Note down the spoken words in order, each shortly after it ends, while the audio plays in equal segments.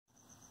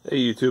Hey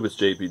YouTube, it's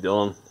JP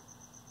Dillon.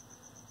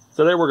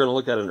 Today we're going to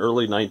look at an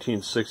early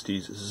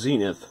 1960s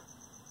Zenith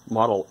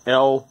Model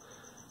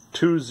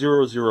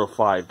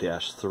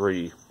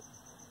L2005-3.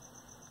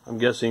 I'm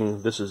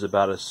guessing this is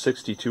about a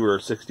 62 or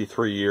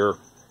 63 year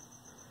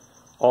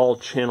all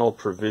channel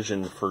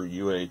provision for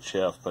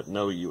UHF, but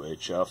no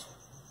UHF.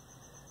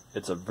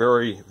 It's a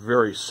very,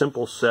 very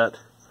simple set.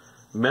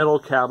 Metal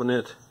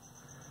cabinet,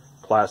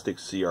 plastic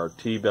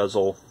CRT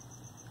bezel.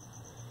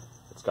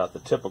 It's got the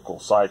typical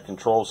side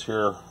controls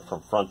here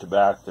from front to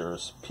back.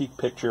 There's peak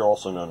picture,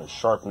 also known as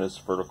sharpness,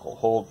 vertical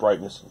hold,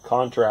 brightness, and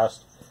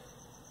contrast.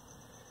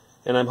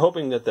 And I'm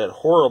hoping that that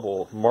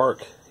horrible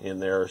mark in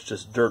there is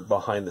just dirt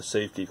behind the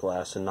safety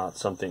glass and not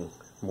something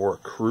more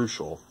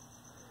crucial.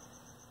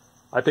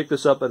 I picked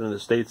this up at an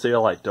estate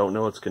sale. I don't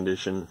know its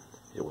condition.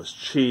 It was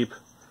cheap.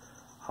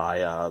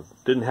 I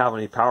didn't have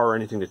any power or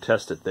anything to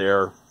test it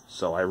there,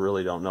 so I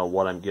really don't know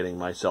what I'm getting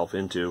myself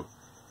into.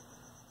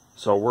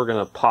 So we're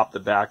going to pop the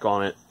back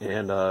on it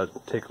and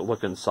take a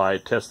look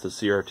inside, test the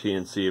CRT,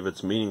 and see if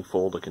it's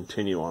meaningful to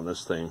continue on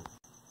this thing.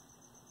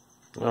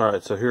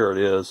 Alright, so here it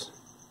is.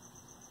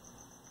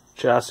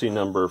 Chassis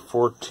number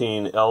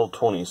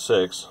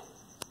 14L26.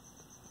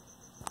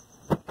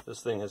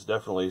 This thing has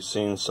definitely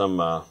seen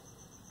some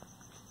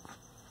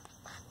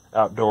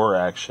outdoor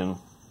action.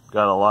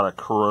 Got a lot of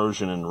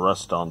corrosion and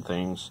rust on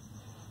things.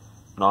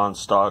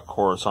 Non-stock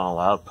horizontal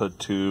output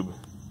tube.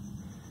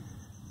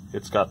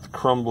 It's got the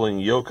crumbling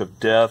yoke of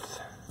death.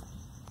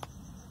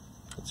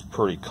 It's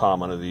pretty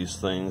common of these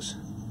things.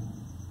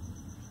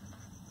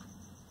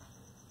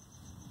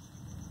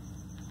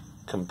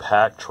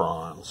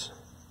 Compactrons.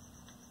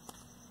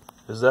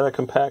 Is that a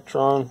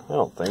compactron? I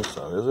don't think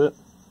so, is it?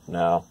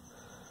 No.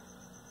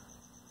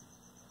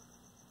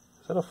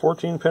 Is that a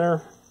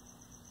 14-pinner?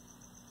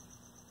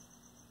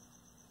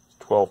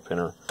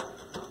 12-pinner.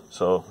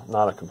 So,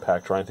 not a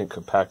compactron. I think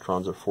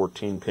compactrons are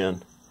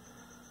 14-pin.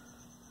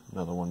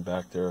 Another one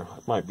back there. I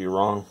might be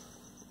wrong.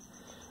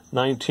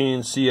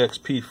 19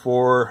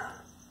 CXP4.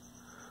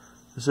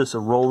 Is this a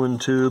rolling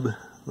tube?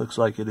 Looks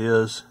like it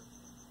is.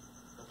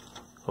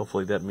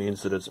 Hopefully that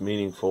means that it's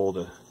meaningful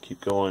to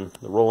keep going.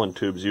 The rolling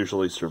tubes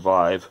usually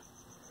survive.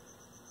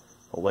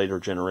 The later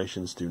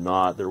generations do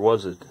not. There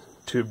was a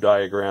tube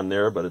diagram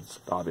there, but it's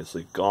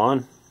obviously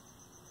gone.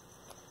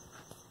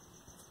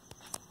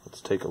 Let's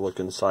take a look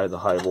inside the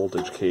high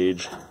voltage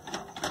cage.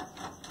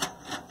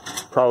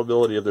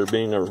 Probability of there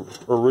being an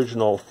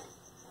original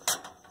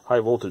high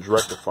voltage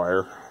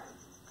rectifier.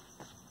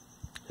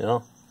 Yeah,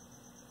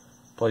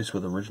 placed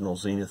with original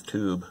Zenith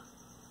tube.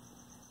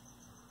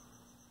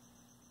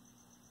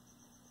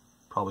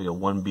 Probably a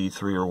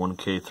 1B3 or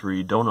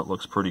 1K3. Donut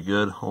looks pretty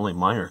good. Only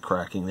minor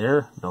cracking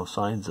there. No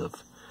signs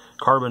of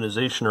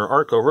carbonization or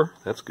arc over.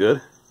 That's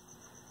good.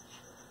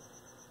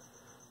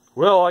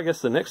 Well, I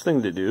guess the next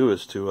thing to do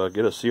is to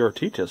get a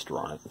CRT tester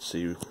on it and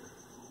see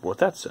what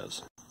that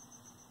says.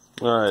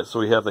 Alright, so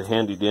we have the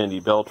handy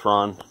dandy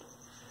Beltron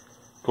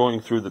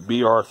going through the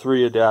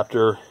BR3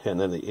 adapter and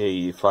then the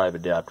AE5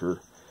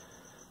 adapter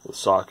with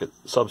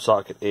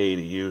sub-socket A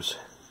to use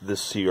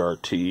this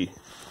CRT.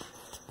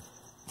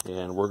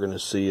 And we're going to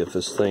see if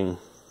this thing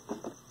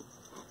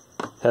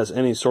has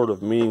any sort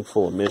of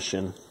meaningful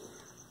emission.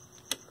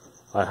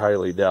 I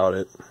highly doubt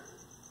it.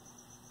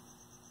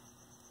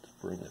 Let's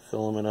bring the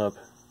filament up.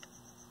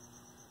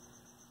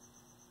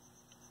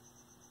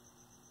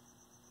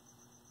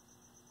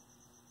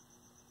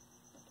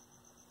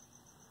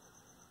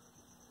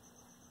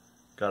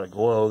 Got a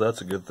glow,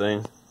 that's a good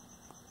thing.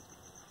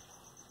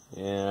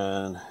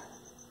 And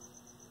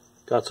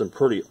got some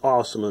pretty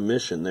awesome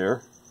emission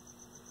there.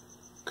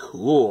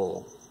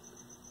 Cool.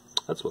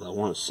 That's what I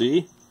want to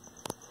see.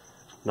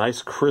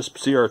 Nice crisp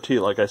CRT.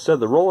 Like I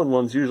said, the rolling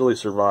ones usually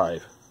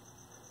survive.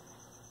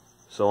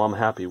 So I'm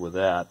happy with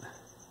that.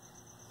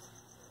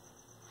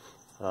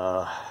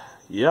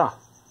 Yeah,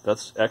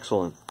 that's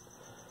excellent.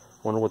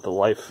 Wonder what the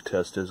life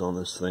test is on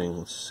this thing.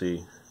 Let's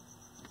see.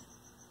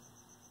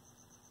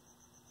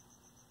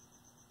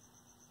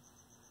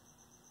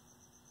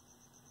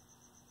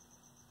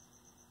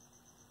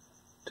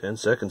 10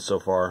 seconds so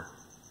far.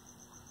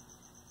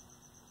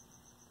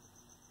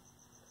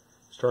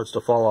 Starts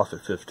to fall off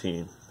at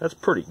 15. That's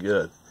pretty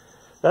good.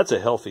 That's a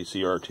healthy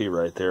CRT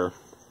right there, at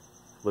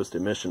least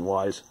emission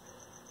wise.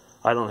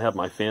 I don't have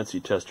my fancy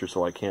tester,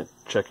 so I can't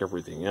check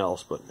everything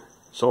else, but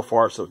so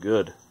far so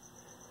good.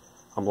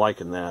 I'm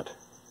liking that.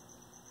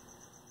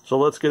 So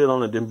let's get it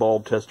on a dim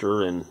bulb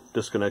tester and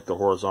disconnect the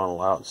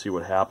horizontal out and see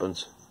what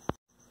happens.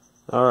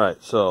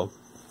 Alright, so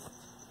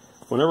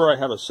whenever I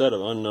have a set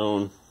of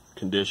unknown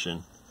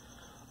condition,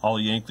 I'll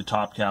yank the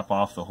top cap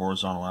off the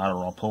horizontal out,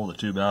 or I'll pull the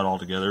tube out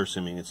altogether,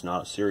 assuming it's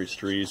not a series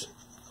string,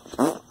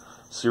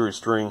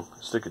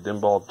 stick a dim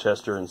bulb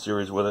tester in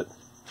series with it.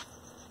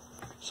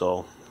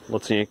 So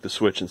let's yank the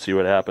switch and see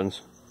what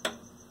happens.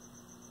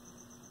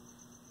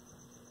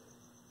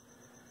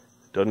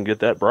 Doesn't get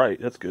that bright.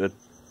 That's good.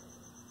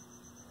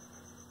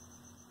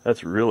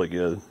 That's really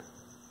good.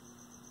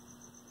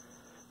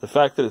 The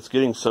fact that it's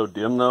getting so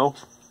dim though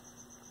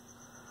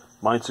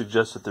might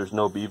suggest that there's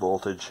no B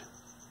voltage.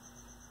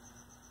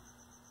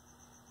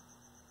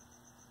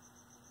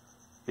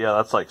 Yeah,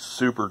 that's like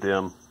super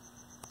dim.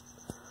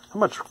 How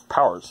much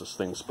power is this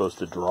thing supposed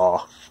to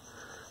draw?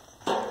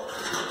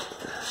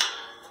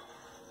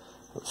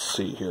 Let's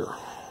see here.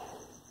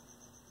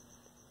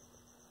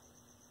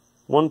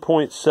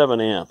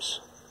 1.7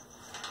 amps.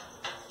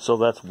 So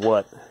that's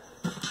what?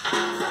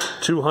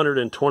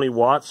 220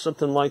 watts,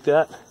 something like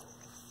that?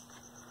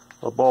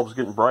 The bulb's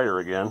getting brighter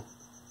again.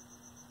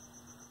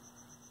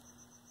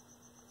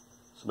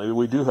 So maybe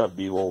we do have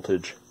B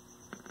voltage.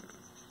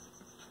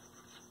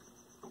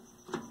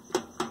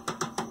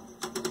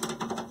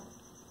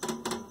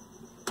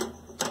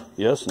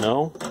 Yes,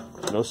 no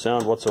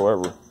sound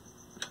whatsoever.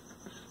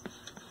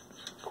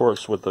 Of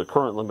course, with the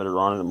current limiter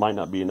on it, it might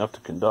not be enough to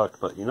conduct,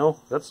 but you know,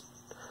 that's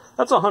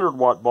a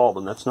 100-watt bulb,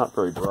 and that's not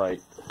very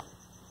bright.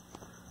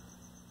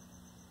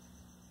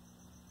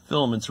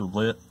 Filaments are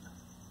lit.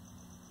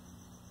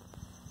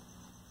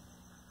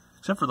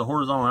 Except for the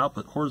horizontal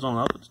output.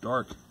 Horizontal output's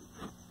dark.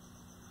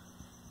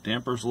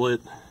 Damper's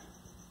lit.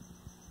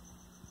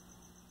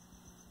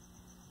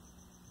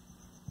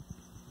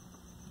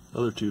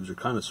 Other tubes are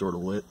kind of sort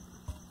of lit.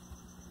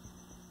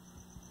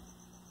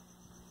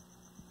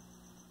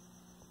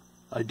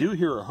 I do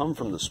hear a hum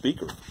from the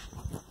speaker.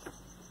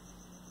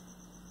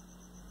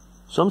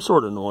 Some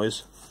sort of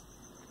noise.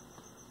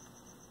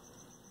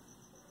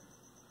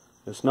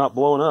 It's not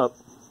blowing up.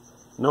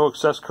 No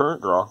excess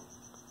current draw.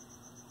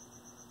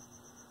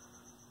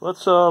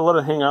 Let's let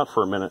it hang out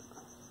for a minute.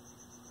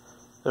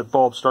 That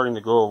bulb's starting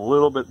to go a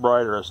little bit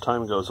brighter as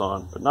time goes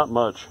on, but not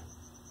much.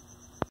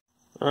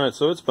 Alright,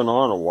 so it's been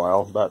on a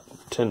while, about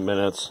 10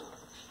 minutes,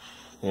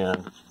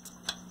 and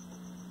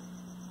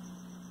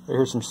I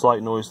hear some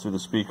slight noise through the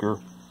speaker,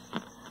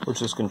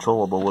 which is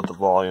controllable with the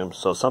volume,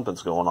 so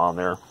something's going on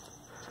there.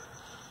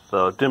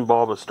 The dim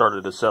bulb has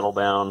started to settle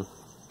down.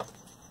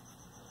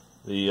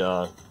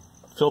 The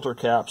filter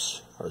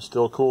caps are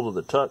still cool to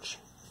the touch.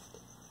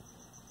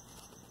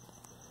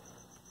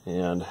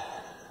 And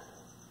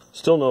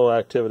still no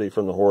activity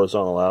from the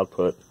horizontal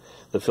output.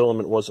 The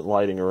filament wasn't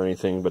lighting or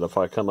anything, but if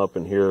I come up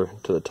in here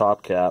to the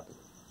top cap,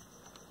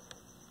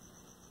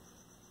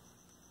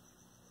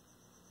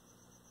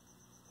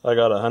 I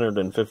got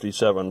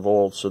 157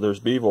 volts, so there's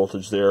B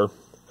voltage there.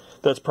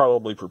 That's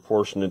probably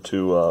proportionate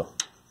to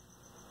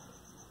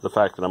the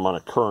fact that I'm on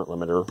a current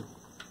limiter.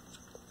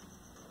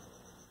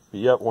 But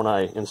yet when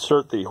I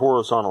insert the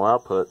horizontal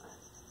output,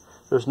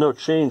 there's no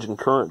change in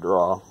current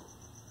draw.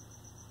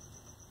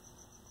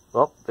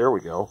 Oh, there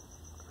we go.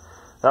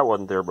 That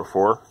wasn't there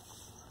before.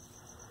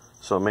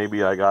 So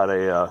maybe I got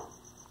a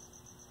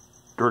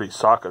dirty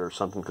socket or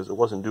something, because it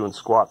wasn't doing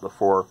squat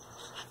before.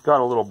 Got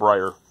a little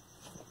brighter.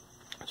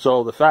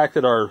 So the fact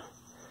that our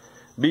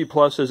B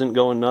plus isn't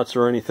going nuts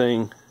or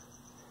anything,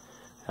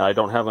 I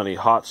don't have any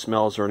hot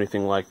smells or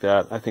anything like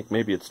that, I think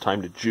maybe it's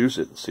time to juice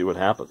it and see what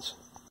happens.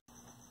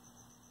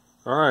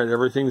 Alright,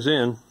 everything's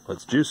in.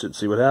 Let's juice it and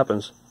see what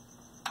happens.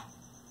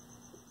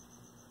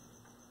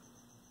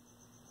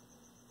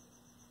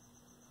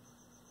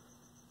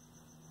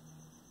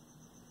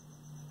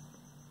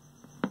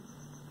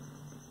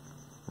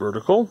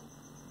 Vertical.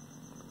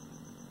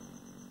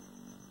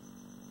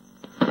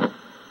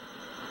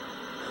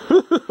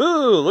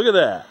 Look at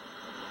that.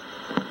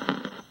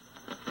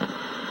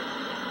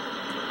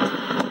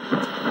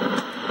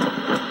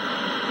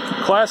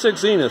 Classic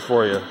Zenith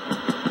for you.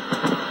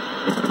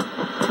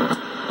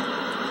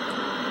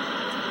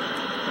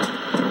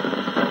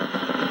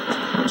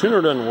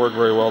 Tuner doesn't work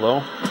very well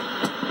though.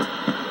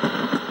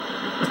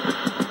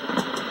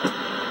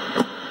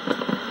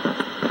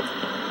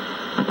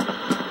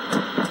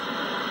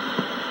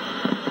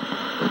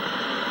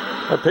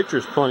 That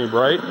picture's plenty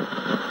bright.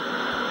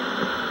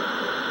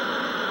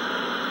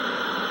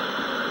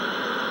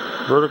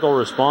 Vertical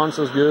response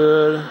is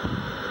good.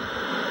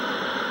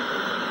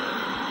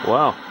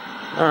 Wow.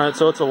 Alright,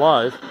 so it's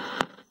alive.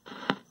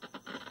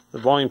 The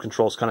volume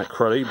control's kind of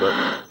cruddy, but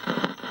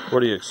what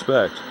do you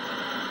expect?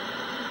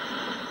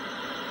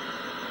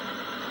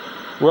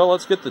 Well,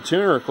 let's get the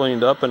tuner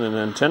cleaned up and an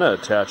antenna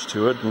attached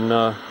to it, and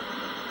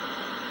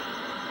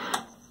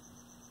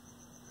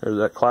there's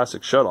that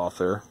classic shutoff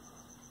there.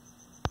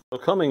 So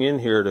coming in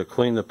here to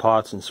clean the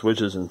pots and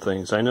switches and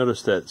things, I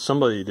noticed that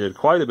somebody did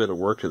quite a bit of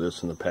work to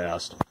this in the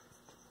past.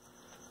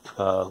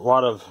 A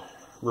lot of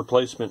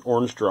replacement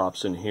orange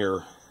drops in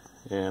here,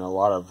 and a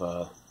lot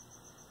of,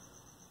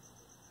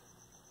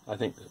 I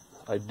think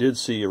I did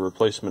see a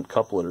replacement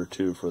couplet or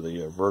two for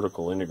the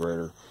vertical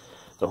integrator.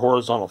 The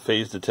horizontal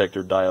phase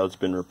detector diode's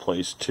been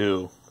replaced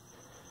too,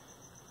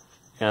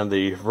 and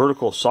the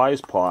vertical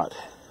size pot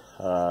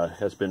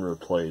has been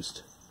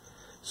replaced.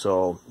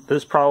 So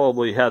this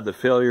probably had the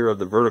failure of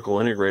the vertical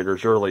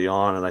integrators early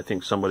on, and I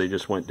think somebody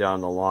just went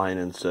down the line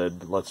and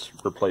said, let's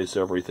replace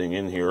everything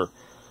in here.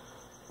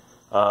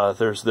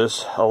 There's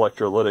this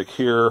electrolytic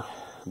here,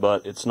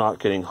 but it's not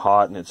getting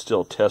hot and it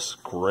still tests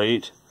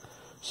great,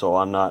 so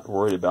I'm not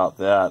worried about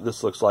that.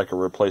 This looks like a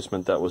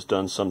replacement that was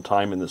done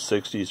sometime in the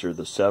 60s or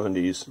the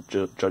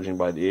 70s, judging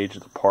by the age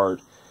of the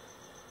part.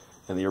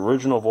 And the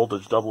original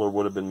voltage doubler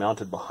would have been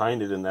mounted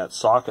behind it in that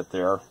socket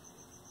there.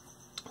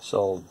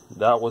 So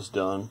that was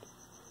done.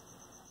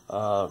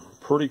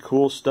 Pretty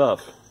cool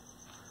stuff.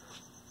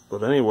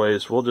 But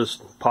anyways, we'll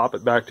just pop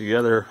it back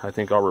together. I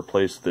think I'll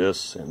replace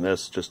this and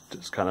this just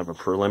as kind of a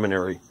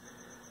preliminary.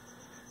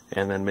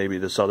 And then maybe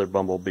this other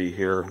bumblebee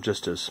here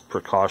just as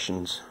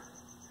precautions.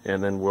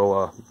 And then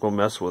we'll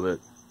mess with it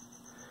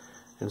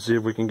and see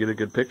if we can get a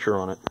good picture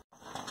on it.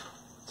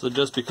 So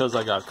just because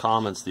I got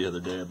comments the other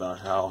day about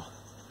how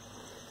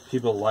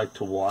people like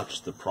to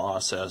watch the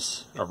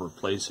process of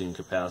replacing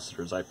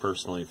capacitors, I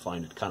personally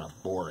find it kind of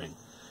boring.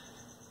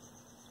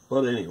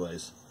 But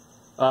anyways,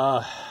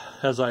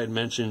 as I had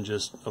mentioned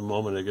just a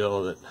moment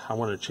ago, that I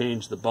want to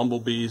change the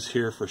bumblebees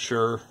here for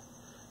sure.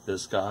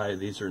 This guy,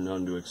 these are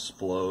known to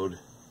explode.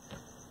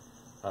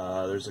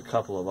 There's a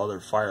couple of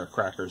other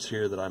firecrackers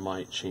here that I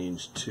might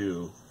change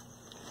too,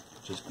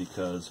 just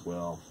because,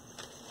 well,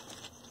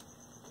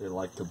 they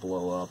like to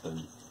blow up,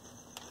 and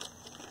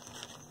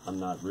I'm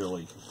not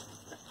really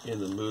in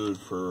the mood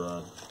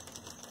for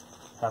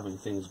having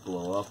things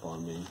blow up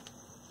on me.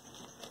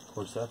 Of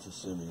course, that's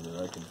assuming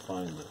that I can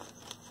find the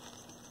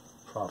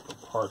proper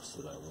parts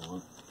that I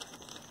want.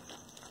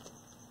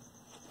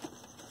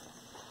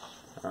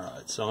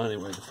 Alright, so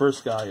anyway, the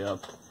first guy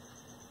up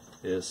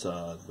is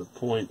the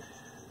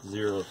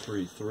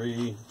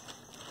 .033,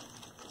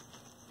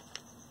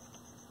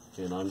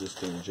 and I'm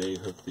just going to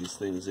J-hook these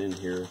things in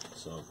here.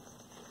 So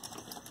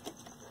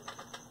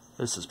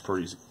this is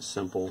pretty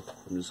simple.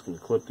 I'm just going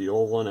to clip the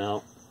old one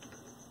out.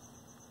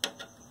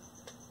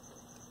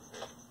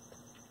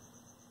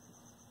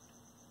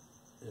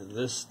 And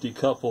this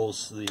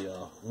decouples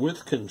the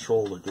width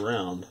control to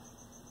ground.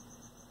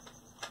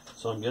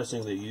 So I'm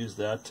guessing they use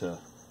that to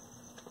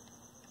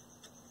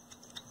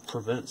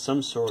prevent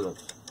some sort of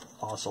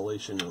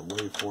oscillation or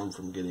waveform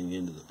from getting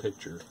into the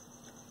picture.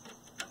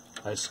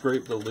 I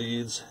scrape the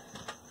leads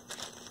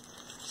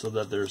so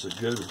that there's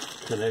a good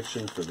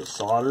connection for the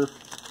solder.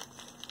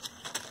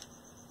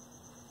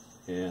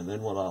 And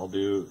then what I'll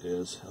do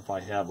is, if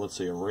I have, let's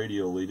say, a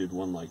radio leaded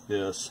one like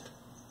this,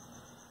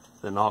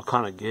 then I'll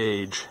kind of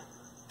gauge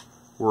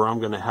where I'm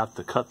going to have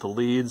to cut the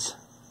leads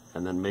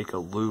and then make a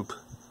loop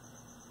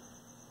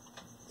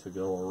to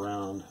go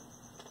around.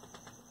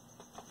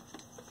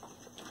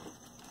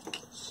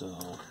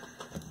 So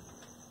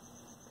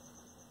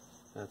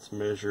that's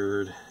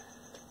measured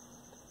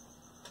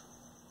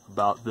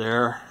about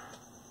there.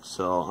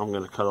 So I'm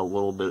going to cut a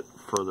little bit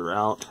further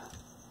out,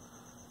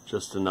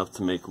 just enough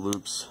to make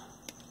loops.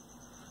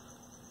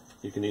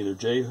 You can either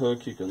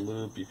J-hook, you can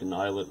loop, you can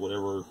eyelet,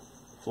 whatever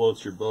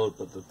floats your boat,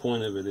 but the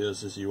point of it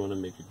is you want to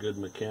make a good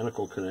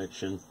mechanical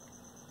connection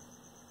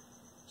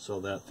so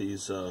that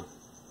these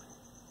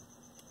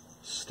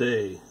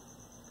stay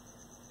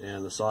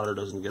and the solder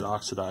doesn't get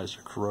oxidized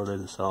or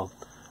corroded. So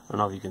I don't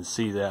know if you can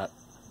see that,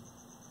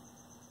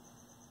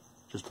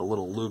 just a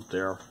little loop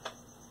there,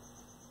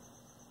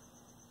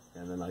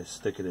 and then I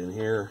stick it in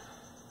here.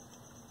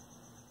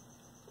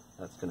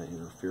 That's going to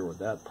interfere with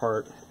that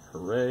part.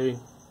 Hooray.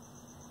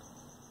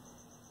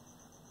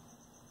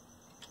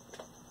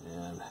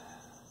 And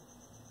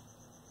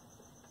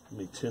let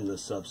me tin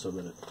this up so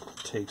that it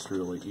takes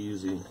really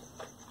easy.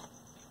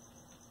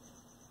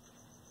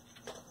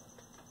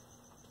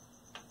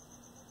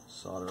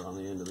 Solder on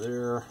the end of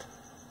there.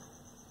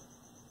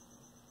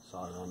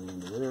 Solder on the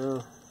end of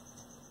there.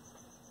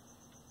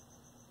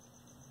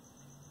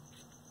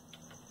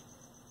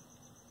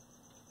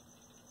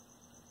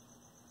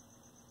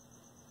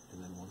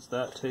 And then once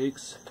that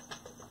takes,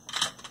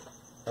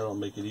 that'll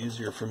make it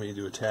easier for me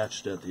to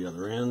attach it at the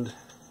other end.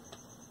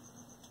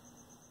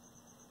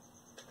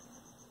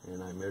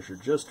 And I measure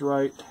just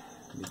right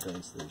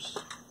because there's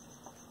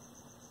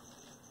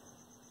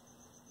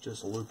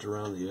just looped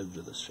around the edge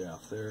of the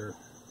shaft there.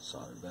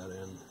 Soldered that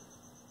in.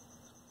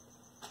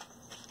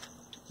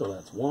 So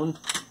that's one.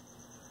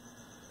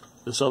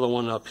 This other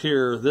one up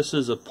here, this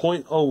is a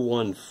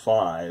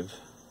 .015.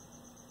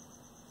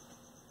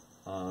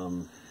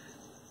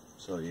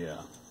 So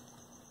yeah,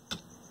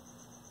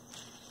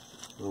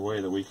 the way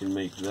that we can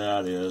make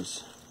that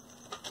is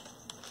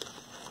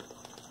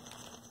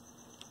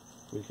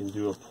we can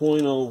do a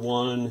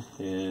 .01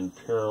 in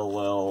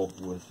parallel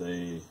with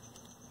a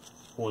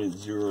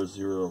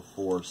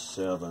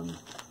 .0047.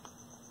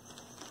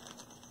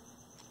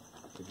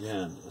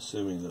 Again,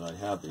 assuming that I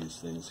have these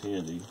things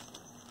handy.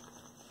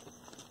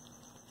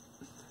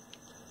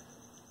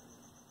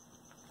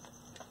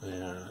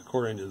 And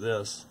according to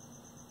this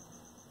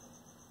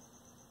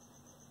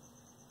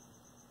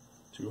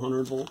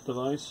 200 volt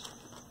device,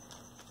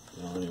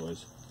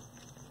 anyways,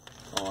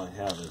 all I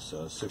have is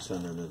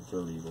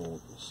 630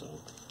 volt, so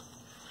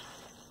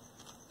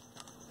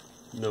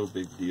no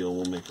big deal,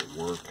 we'll make it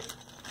work.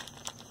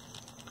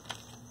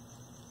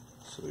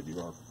 So we do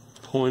our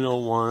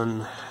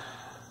 .01,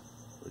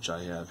 which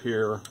I have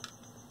here,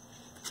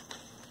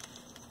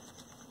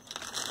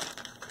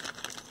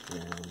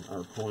 and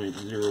our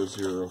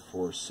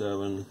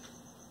 .0047.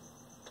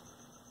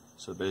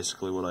 So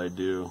basically what I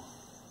do,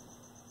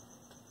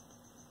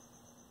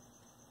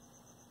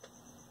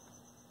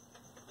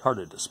 it's hard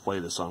to display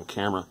this on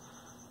camera,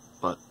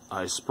 but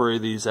I spray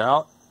these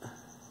out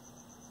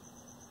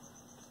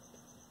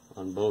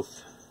on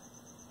both,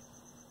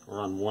 or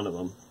on one of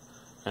them,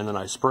 and then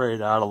I spray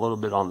it out a little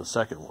bit on the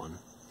second one.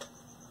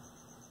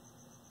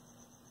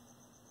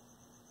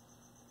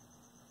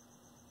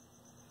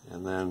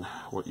 And then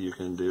what you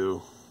can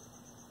do,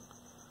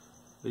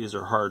 these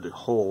are hard to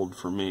hold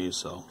for me,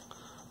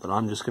 but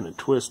I'm just going to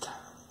twist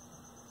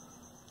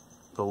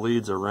the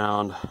leads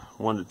around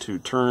 1 to 2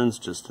 turns,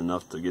 just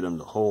enough to get them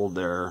to hold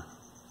there,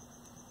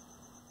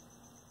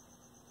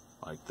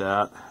 like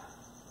that.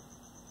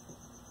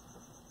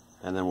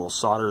 And then we'll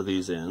solder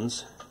these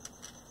ends.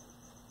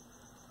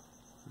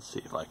 Let's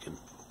see if I can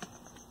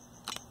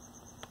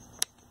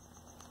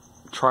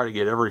try to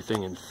get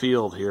everything in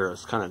field here.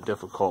 It's kind of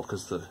difficult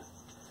because the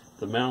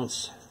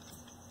mounts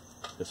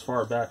as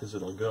far back as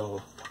it'll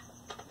go,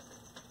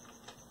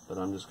 but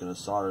I'm just going to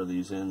solder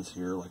these ends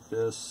here like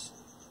this.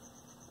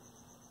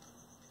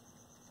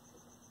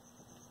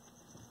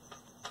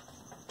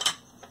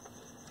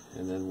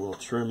 And then we'll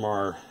trim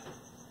our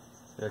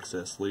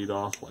excess lead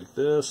off like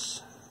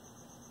this.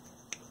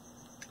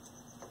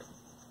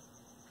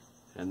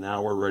 And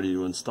now we're ready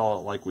to install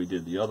it like we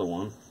did the other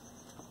one.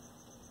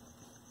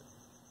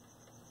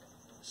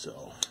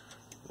 So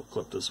we'll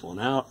clip this one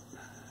out.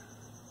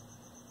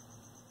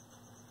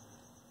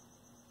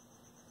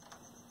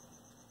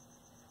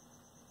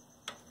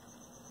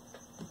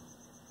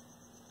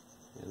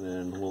 And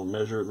then we'll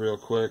measure it real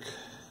quick.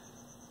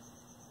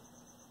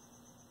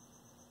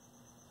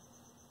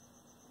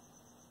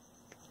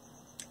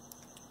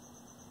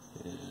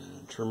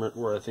 And trim it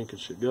where I think it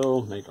should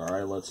go, make our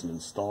eyelets and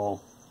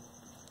install.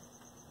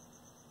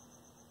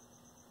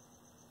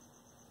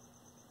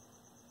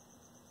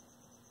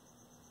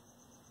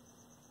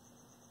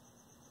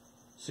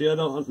 See, I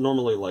don't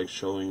normally like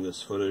showing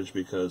this footage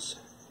because,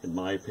 in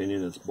my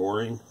opinion, it's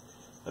boring.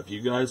 If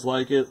you guys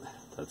like it,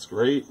 that's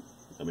great.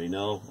 Let me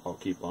know. I'll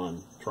keep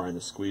on trying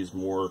to squeeze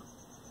more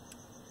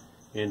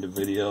into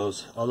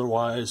videos.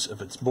 Otherwise, if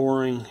it's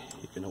boring,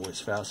 you can always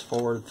fast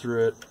forward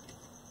through it.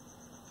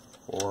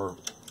 Or,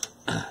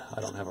 I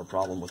don't have a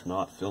problem with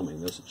not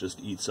filming this. It just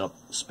eats up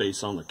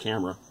space on the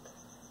camera.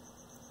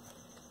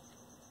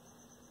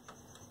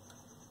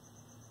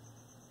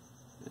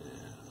 And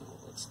all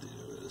let's do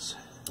is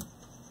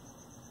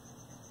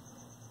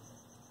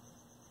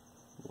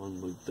one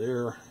loop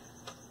there.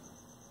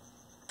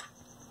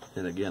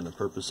 And again, the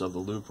purpose of the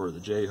loop or the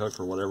J-hook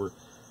or whatever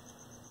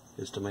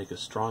is to make a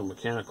strong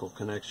mechanical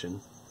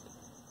connection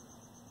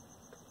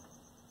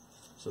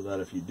so that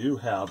if you do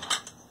have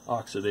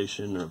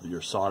oxidation of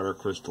your solder,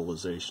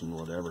 crystallization,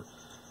 whatever,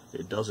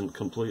 it doesn't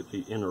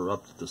completely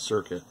interrupt the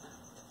circuit.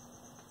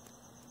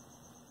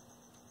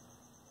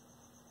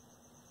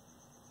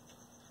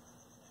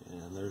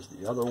 And there's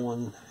the other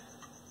one.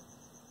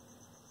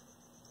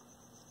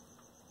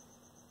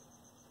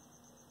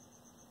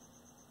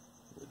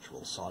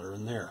 We'll solder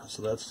in there.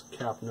 So that's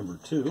cap number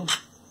 2.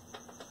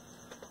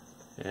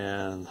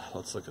 And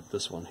let's look at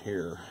this one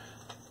here.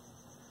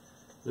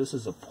 This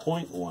is a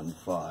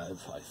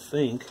 0.15, I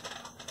think.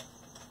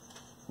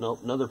 Nope,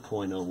 another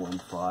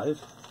 0.015.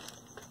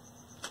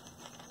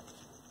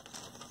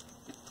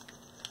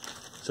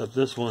 Except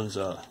this one's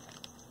a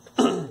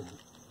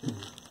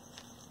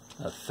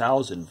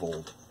 1000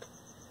 volt.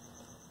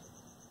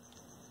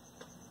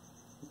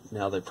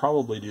 Now they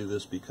probably do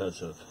this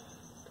because of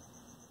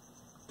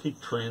peak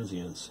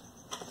transients.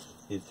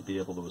 Needs to be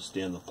able to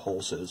withstand the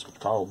pulses, which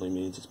probably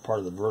means it's part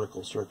of the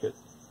vertical circuit.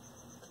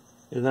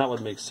 And that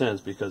would make sense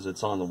because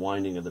it's on the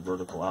winding of the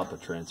vertical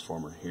output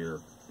transformer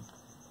here.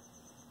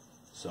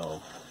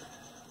 So,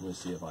 let me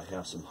see if I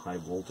have some high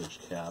voltage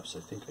caps. I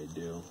think I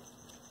do.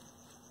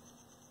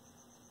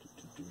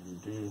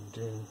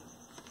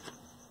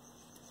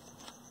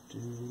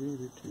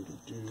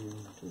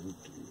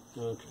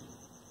 Okay.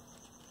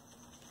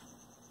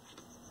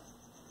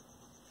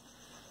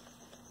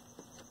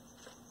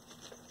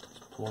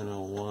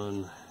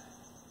 0.01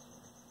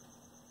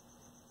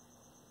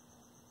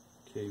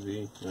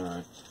 kV.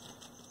 Alright.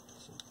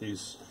 So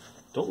these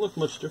don't look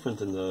much different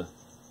than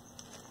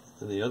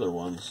the other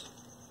ones.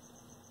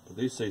 But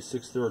these say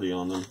 630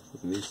 on them,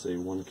 and these say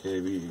 1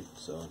 kV,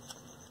 so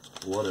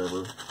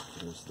whatever.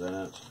 There's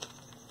that.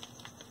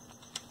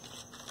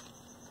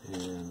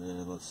 And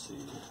then let's see.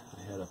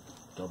 I had a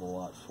double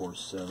aught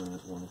 47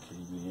 at 1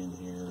 kV in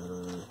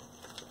here.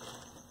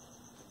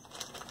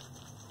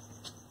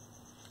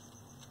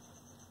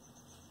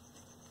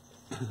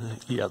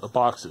 Yeah, the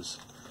box is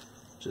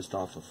just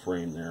off the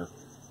frame there.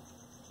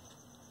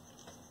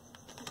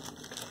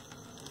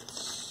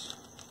 Let's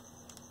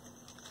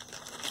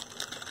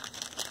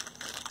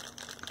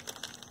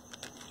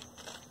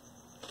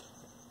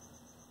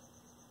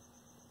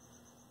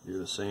do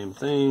the same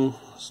thing.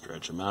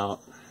 Stretch them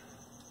out.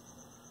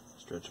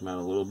 Stretch them out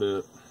a little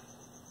bit.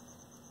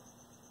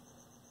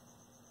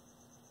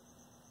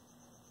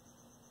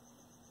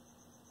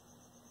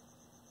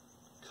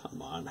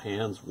 Come on,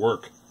 hands,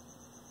 work.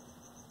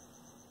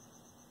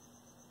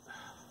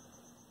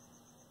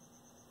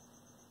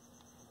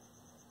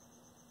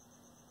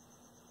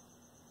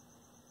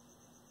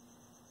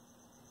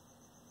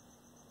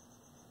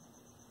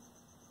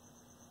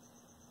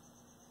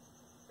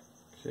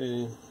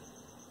 Okay.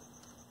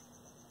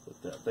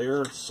 Put that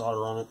there,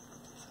 solder on it.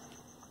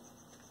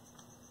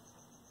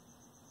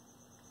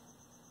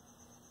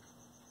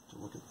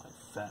 Look at my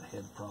fat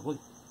head, probably.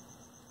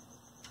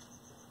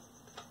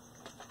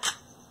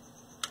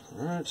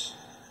 Alright,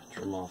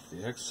 trim off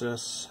the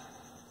excess.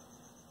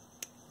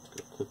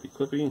 Go clippy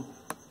clippy.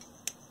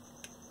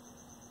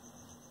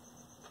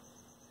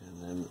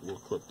 And then we'll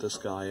clip this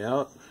guy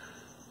out.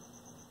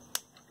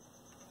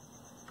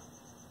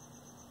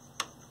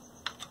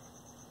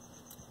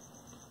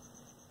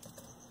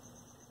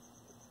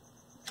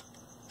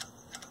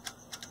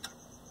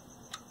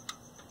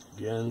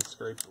 Again,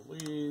 scrape the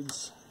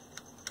leads.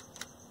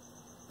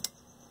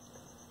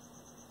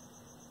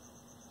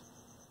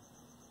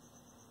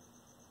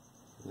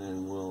 And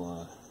then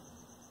we'll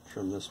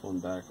trim this one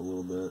back a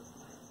little bit.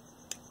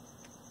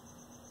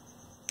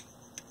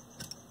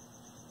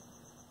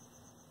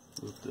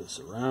 Move this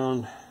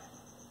around.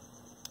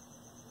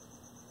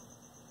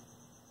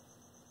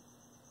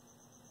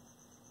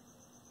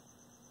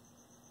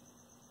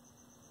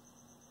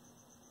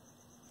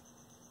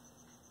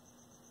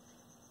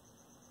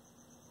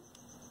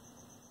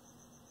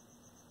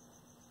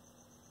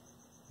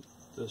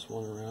 This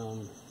one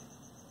around.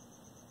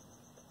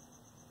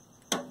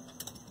 And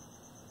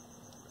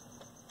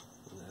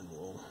then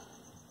we'll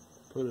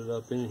put it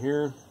up in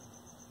here.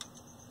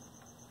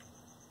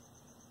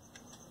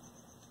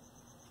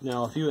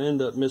 Now if you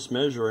end up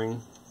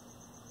mismeasuring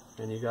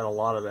and you got a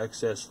lot of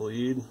excess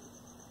lead,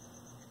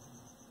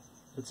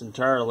 it's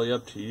entirely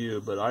up to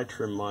you, but I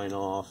trim mine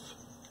off.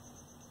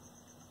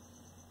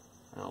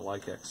 I don't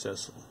like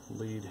excess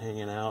lead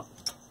hanging out.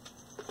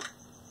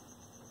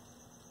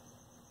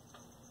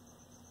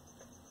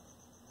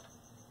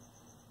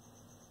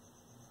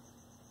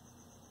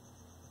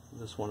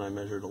 This one I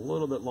measured a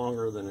little bit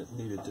longer than it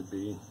needed to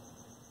be.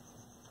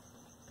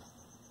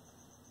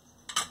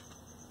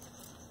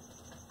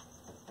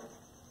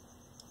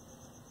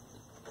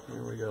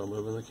 There we go,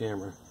 moving the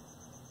camera.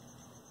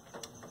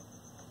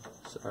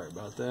 Sorry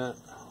about that.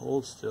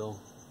 Hold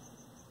still.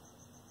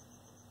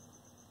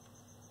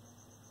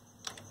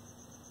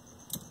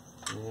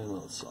 And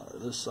let's solder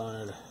this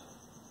side.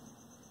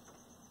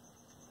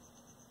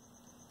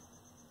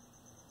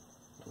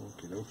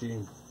 Okie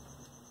dokie.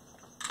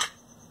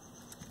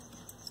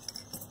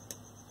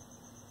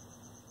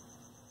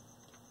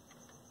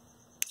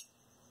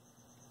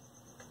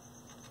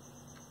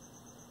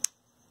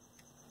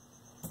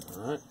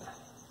 Alright,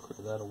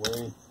 clear that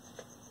away.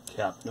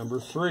 Cap number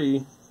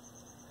 3.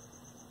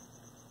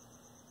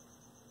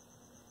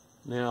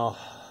 Now,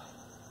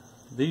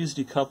 these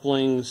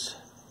decouplings,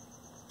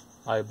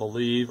 I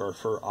believe, are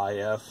for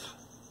IF.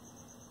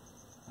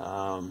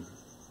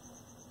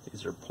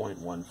 These are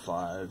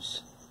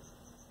 0.15s.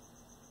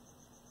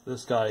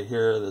 This guy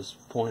here, this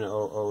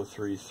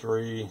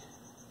 0.0033,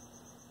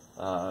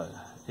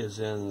 is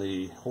in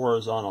the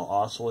horizontal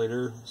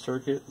oscillator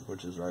circuit,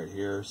 which is right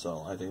here,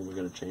 so I think we're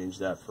going to change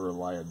that for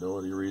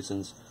reliability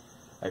reasons.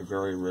 I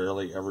very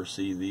rarely ever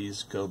see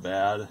these go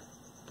bad.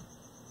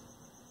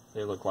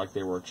 They look like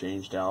they were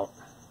changed out.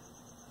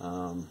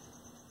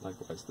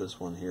 Likewise, this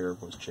one here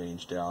was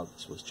changed out,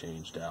 this was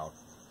changed out,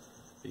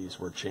 these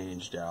were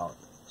changed out.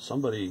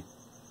 Somebody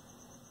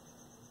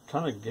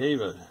kind of gave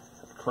a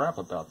crap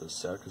about this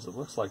set because it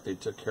looks like they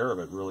took care of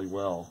it really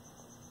well.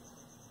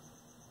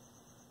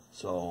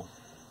 So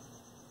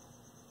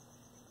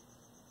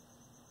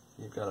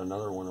you've got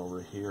another one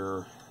over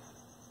here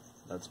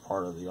that's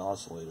part of the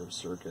oscillator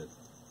circuit.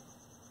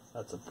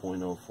 That's a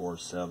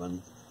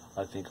 0.047.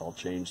 I think I'll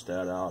change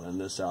that out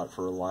and this out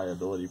for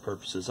reliability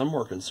purposes. I'm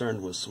more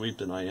concerned with sweep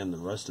than I am the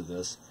rest of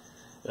this.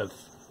 If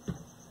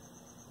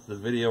the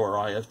video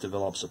or IF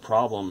develops a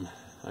problem,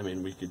 I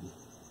mean, we could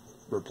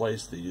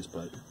replace these,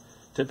 but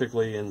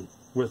typically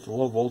with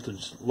low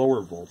voltage,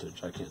 lower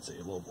voltage, I can't say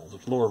low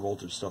voltage, lower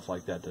voltage stuff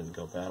like that doesn't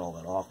go bad all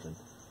that often.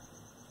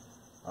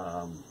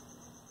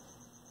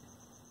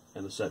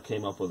 And the set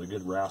came up with a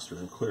good raster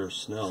and clear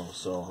snow,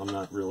 so I'm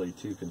not really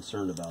too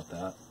concerned about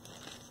that.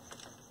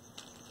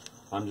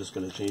 I'm just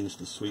going to change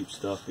the sweep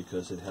stuff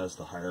because it has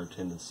the higher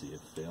tendency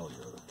of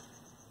failure.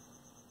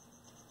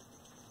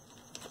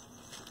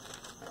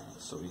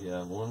 So we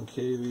have 1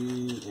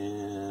 kV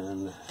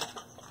and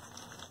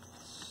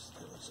this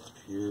goes up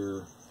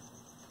here.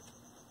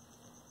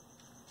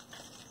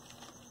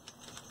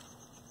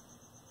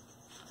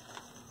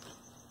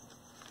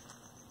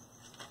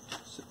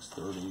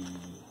 $630.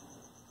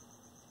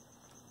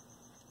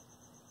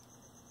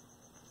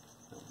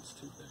 That one's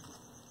too big.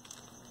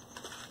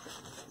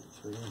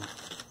 3.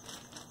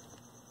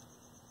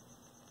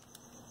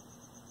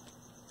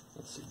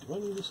 Let's see, do I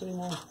need this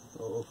anymore?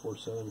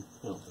 0047?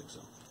 I don't think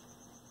so.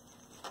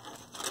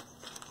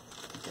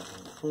 Put that one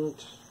in front.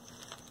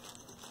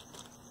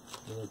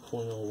 Another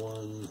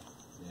 0.01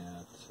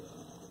 at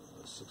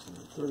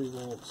 630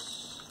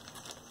 volts.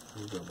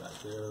 We go back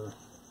there.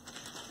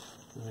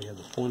 And we have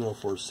the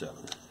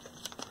 0.047.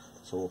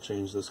 So we'll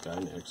change this guy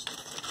next.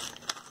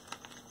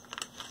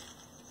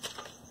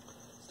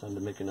 It's time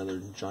to make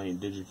another giant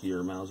DigiKey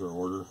or Mauser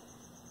order.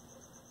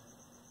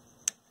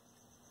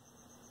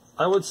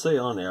 I would say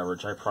on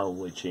average I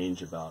probably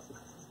change about,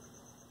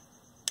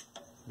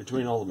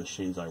 between all the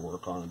machines I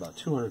work on, about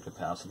 200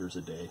 capacitors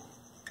a day.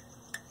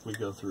 We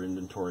go through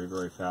inventory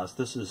very fast.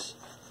 This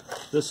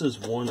is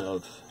one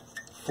of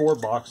 4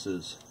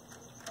 boxes,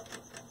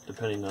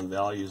 depending on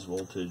values,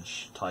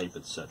 voltage, type,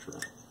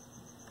 etc.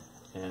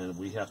 And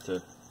we have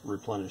to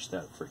replenish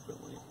that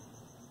frequently.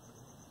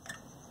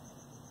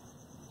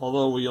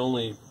 Although we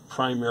only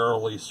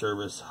primarily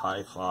service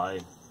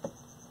hi-fi,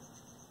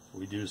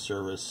 we do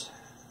service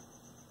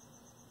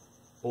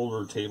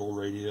older table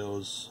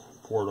radios,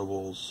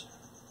 portables,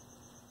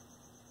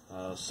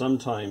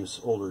 sometimes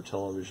older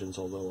televisions,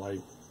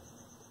 although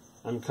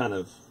I'm kind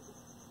of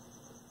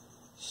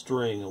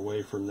straying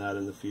away from that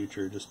in the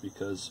future just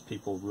because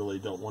people really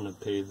don't want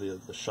to pay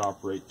the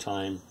shop rate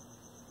time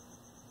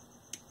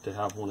to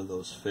have one of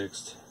those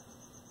fixed.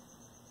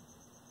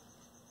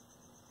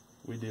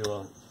 We do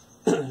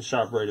a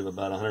shop rate of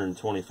about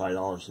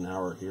 $125 an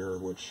hour here,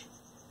 which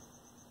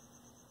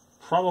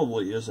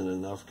probably isn't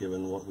enough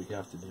given what we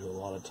have to do a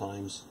lot of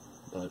times,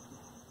 but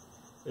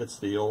it's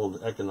the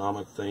old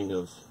economic thing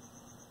of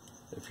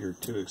if you're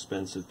too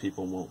expensive,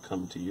 people won't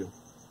come to you.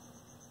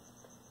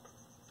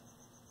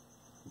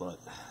 But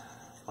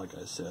like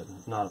I said,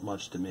 not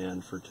much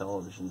demand for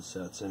television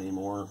sets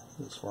anymore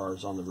as far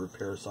as on the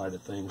repair side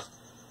of things.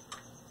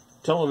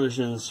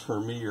 Televisions for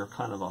me are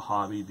kind of a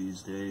hobby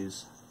these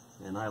days,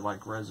 and I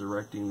like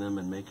resurrecting them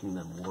and making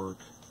them work.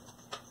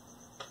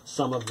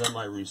 Some of them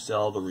I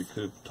resell to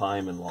recoup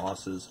time and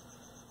losses.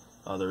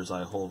 Others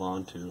I hold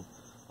on to.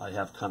 I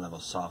have kind of a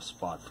soft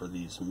spot for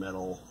these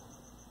metal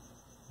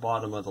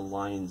bottom of the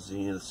line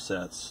Zenith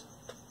sets,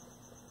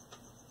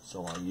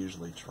 so I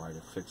usually try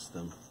to fix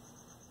them.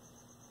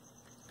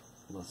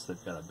 Unless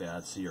they've got a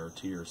bad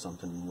CRT or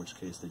something, in which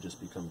case they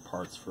just become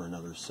parts for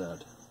another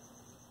set.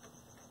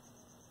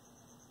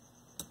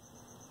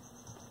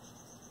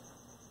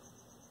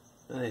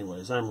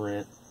 Anyways,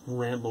 I'm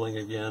rambling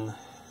again.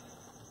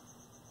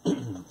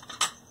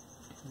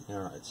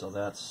 Alright, so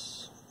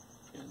that's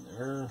in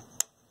there.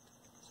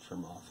 Let's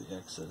trim off the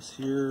excess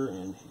here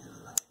and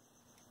here.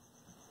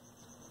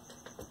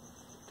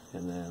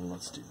 And then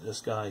let's do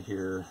this guy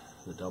here,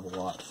 the double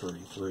aught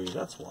 33.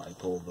 That's why I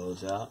pulled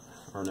those out.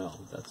 Or no,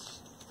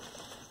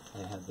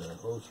 I had the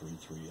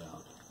 033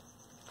 out.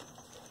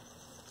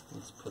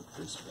 Let's put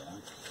this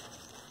back.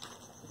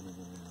 And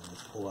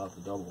let's pull out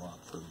the double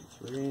aught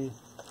 33.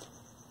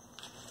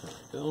 There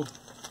we go.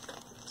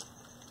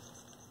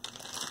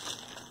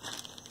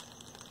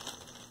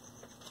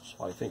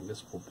 So I think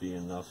this will be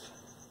enough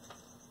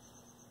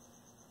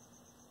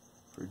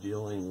for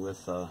dealing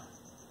with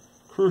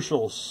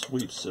crucial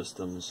sweep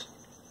systems.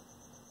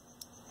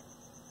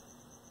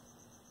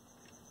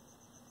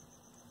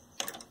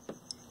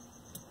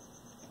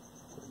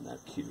 And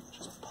that cube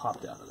just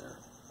popped out of there.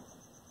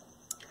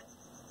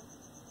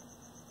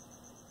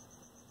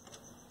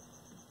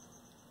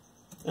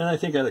 And I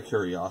think out of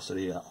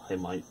curiosity, I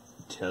might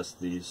test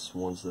these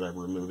ones that I'm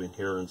removing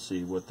here and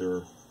see what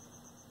they're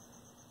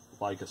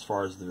like as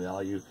far as the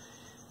value.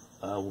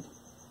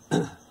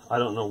 I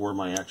don't know where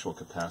my actual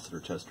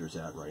capacitor tester is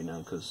at right now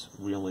because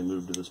we only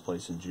moved to this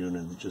place in June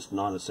and just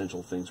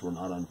non-essential things were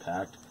not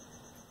unpacked.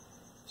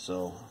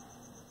 So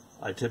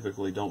I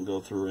typically don't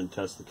go through and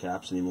test the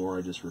caps anymore.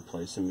 I just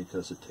replace them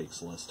because it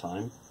takes less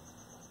time.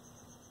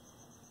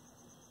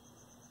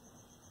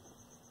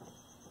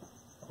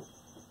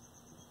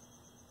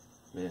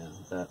 Man,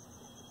 that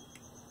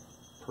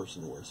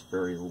person wears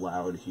very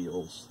loud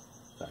heels.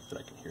 The fact that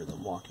I can hear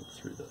them walking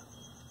through the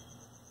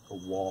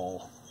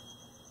wall.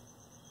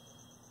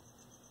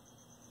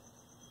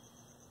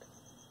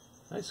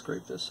 Did I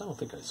scrape this? I don't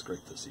think I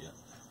scraped this yet.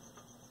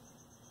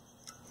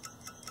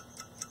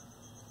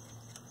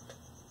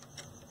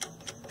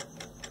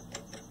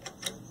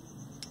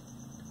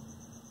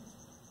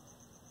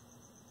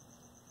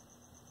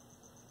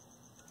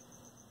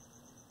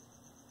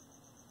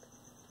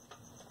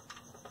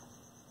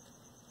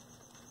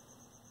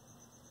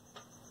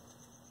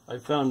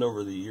 I've found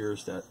over the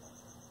years that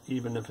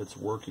even if it's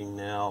working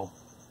now,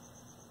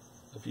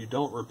 if you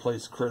don't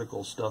replace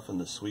critical stuff in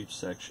the sweep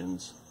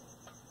sections,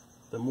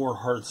 the more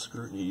hard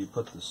scrutiny you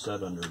put the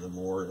set under, the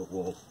more it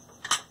will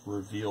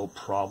reveal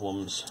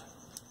problems.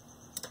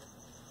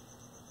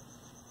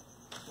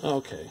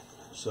 Okay,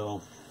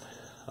 so,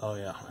 oh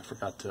yeah, I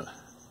forgot to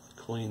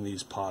clean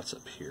these pots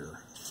up here.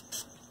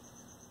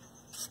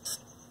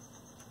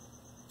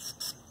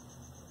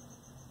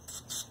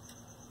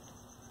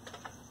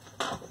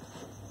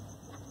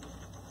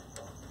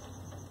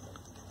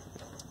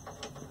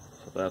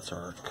 That's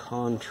our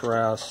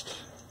contrast.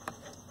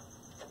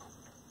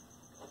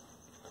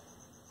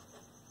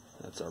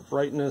 That's our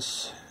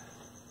brightness.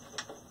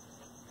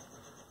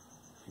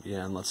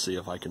 Again, let's see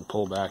if I can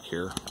pull back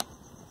here.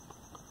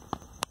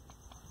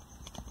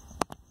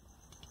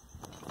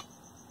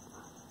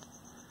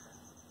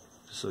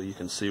 So you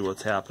can see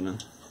what's happening.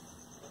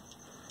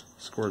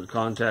 Squirted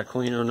contact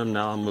cleaner in them,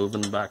 now I'm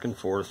moving back and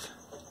forth.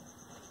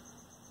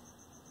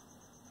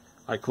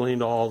 I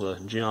cleaned all the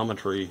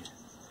geometry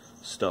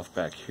stuff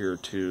back here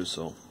too,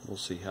 so we'll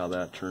see how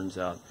that turns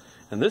out.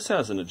 And this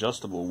has an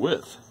adjustable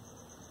width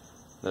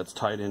that's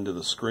tied into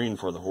the screen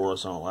for the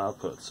horizontal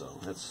output, so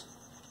that's,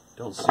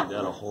 don't see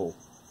that a whole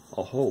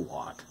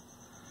lot.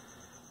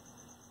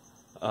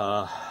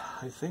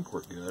 I think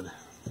we're good.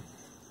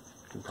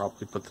 Can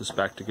probably put this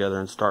back together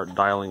and start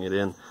dialing it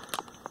in.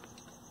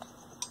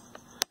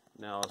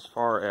 Now, as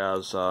far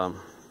as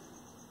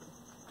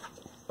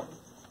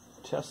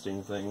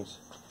testing things,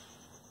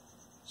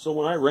 so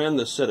when I ran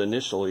this set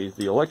initially,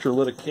 the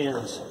electrolytic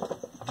cans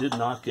did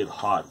not get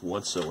hot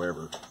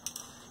whatsoever.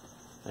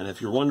 And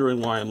if you're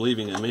wondering why I'm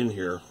leaving them in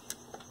here,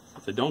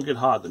 if they don't get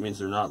hot, that means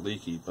they're not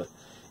leaky. But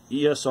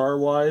ESR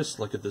wise,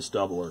 look at this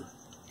doubler.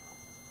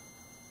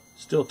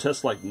 Still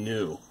tests like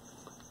new.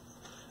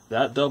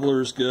 That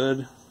doubler is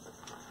good.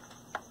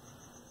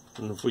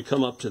 And if we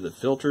come up to the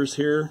filters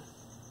here,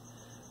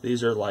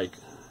 these are like,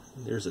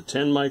 there's a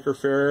 10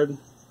 microfarad,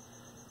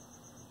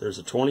 there's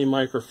a 20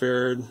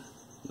 microfarad,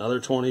 another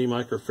 20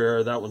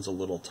 microfarad. That one's a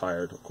little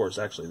tired. Of course,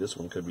 actually, this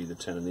one could be the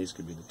 10 and these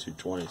could be the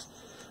 220s.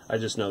 I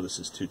just know this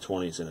is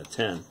 220s and a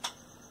 10.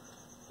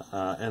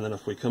 And then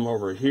if we come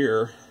over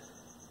here,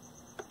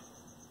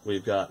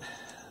 we've got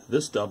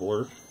this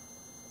doubler.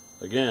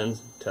 Again,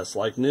 tests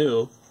like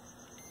new.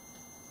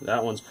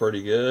 That one's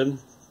pretty good.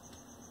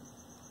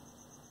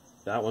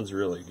 That one's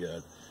really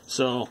good.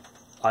 So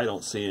I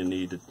don't see a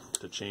need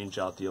to change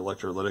out the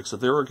electrolytics. If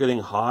they were getting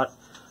hot,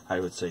 I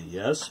would say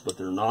yes, but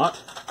they're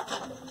not.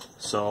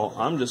 So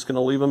I'm just going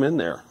to leave them in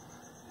there.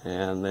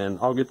 And then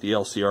I'll get the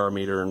LCR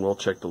meter and we'll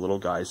check the little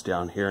guys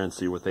down here and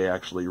see what they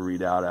actually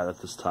read out at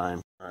this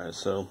time. Alright,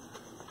 so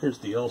here's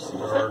the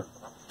LCR.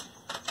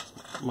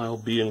 My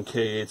old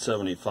B&K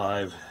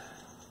 875.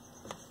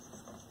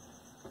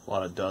 A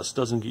lot of dust,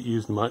 doesn't get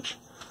used much.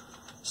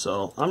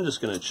 So I'm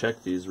just going to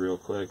check these real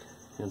quick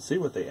and see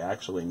what they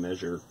actually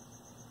measure.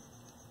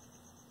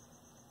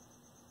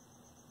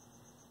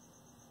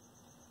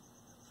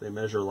 They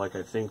measure like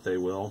I think they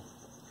will.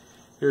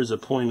 Here's a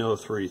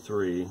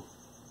 .033.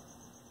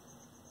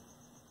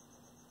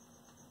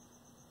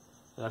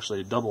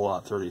 Actually a double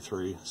aught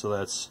 33, so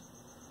that's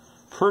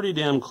pretty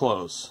damn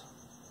close.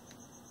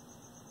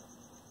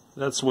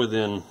 That's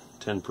within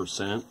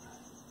 10%.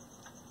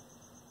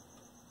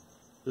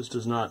 This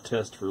does not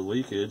test for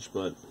leakage,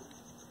 but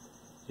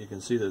you can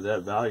see that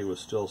that value is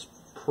still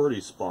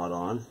pretty spot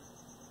on.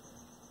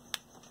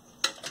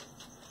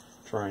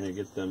 Trying to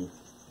get them,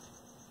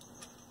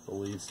 the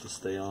leads to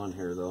stay on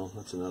here though,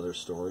 that's another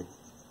story.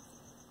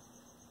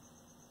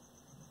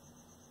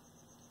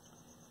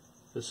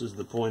 This is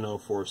the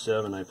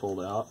 .047 I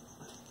pulled out.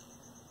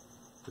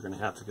 We're going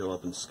to have to go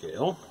up in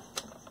scale.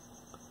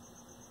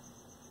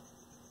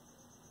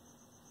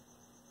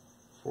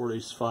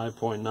 40's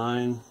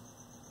 5.9.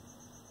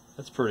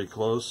 That's pretty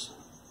close.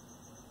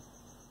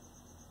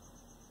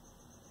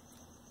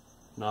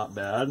 Not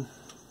bad.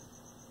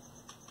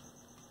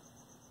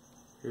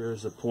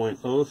 Here's a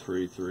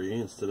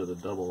 .033 instead of the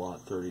double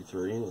aught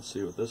 33. Let's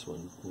see what this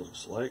one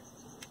looks like.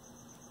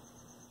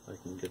 I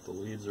can get the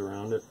leads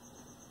around it.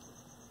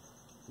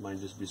 Might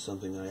just be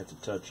something I have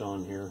to touch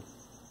on here.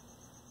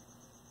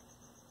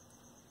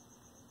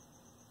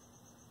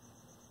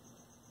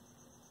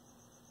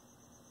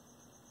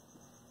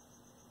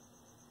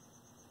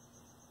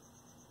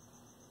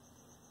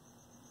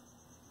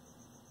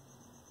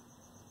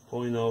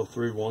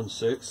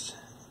 .0316.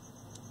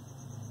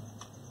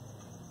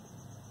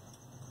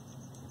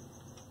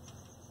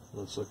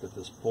 Let's look at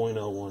this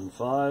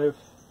 .015.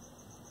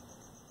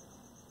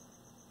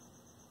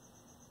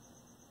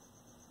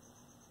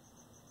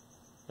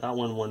 That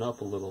one went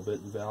up a little bit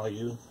in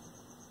value.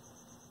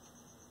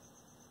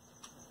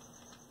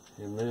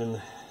 And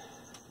then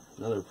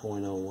another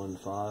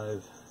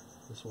 .015.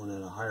 This one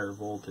at a higher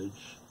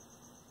voltage.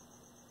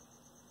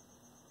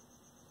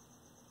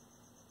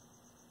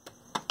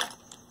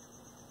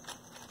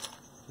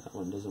 That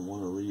one doesn't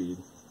want to read.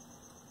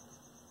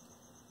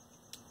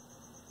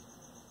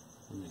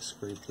 Let me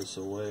scrape this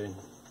away.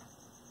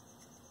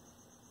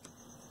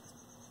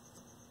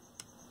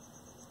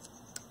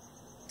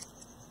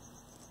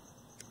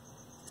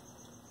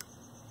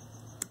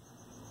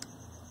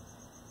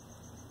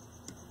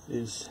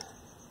 These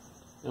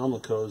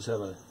Elmacos have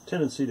a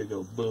tendency to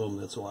go boom,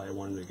 that's why I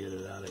wanted to get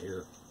it out of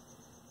here.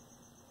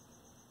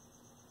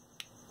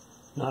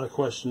 Not a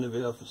question of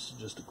if, it's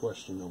just a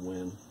question of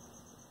when.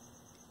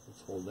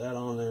 Let's hold that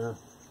on there.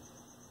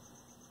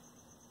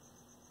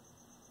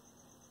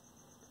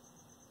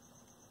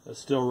 That's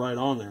still right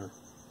on there.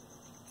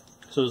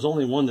 So there's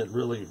only one that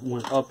really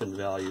went up in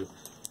value.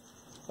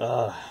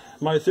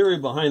 My theory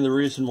behind the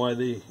reason why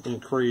they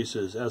increase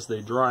is as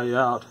they dry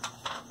out,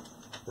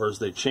 or as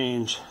they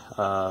change,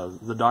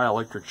 the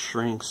dielectric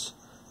shrinks,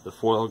 the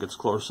foil gets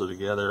closer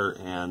together,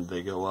 and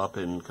they go up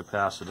in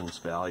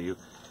capacitance value.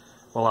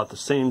 While at the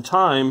same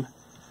time,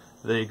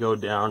 they go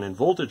down in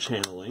voltage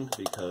handling,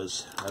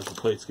 because as the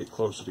plates get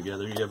closer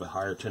together, you have a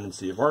higher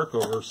tendency of arc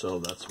over, so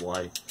that's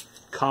why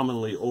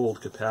commonly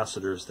old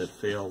capacitors that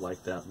fail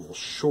like that will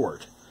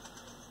short.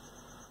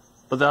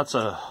 But that's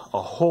a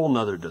whole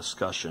nother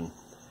discussion.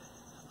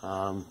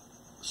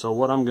 So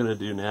what I'm going to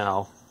do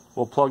now,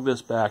 we'll plug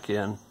this back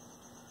in,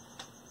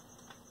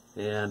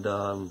 and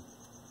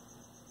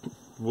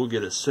we'll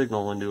get a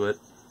signal into it,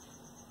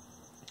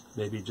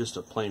 maybe just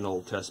a plain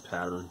old test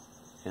pattern,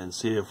 and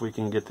see if we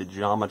can get the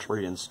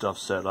geometry and stuff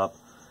set up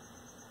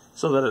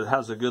so that it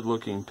has a good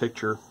looking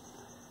picture,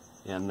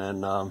 and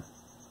then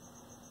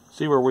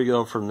see where we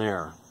go from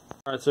there.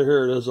 Alright, so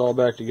here it is all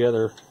back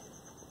together.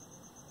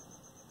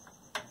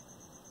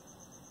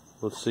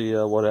 Let's see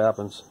what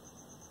happens.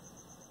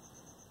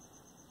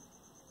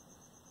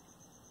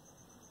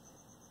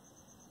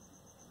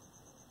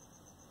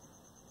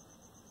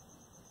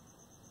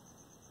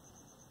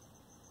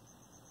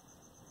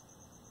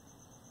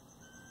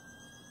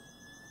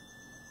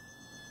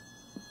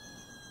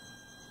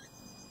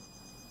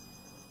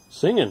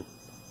 Singing.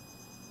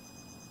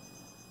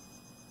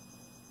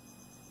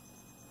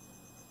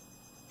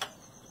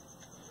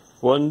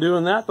 Wasn't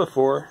doing that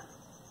before.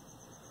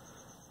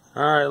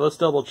 Alright, let's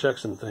double check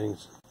some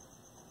things.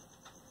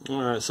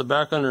 Alright, so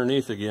back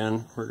underneath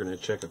again, we're going to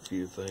check a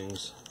few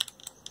things.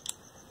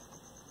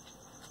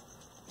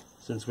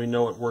 Since we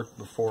know it worked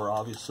before,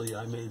 obviously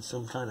I made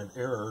some kind of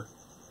error.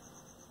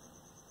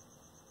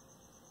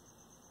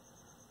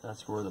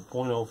 That's where the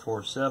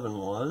 .047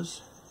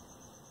 was.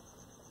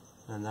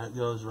 And that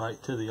goes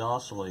right to the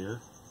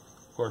oscillator.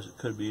 Of course, it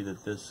could be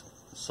that this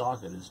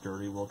socket is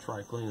dirty. We'll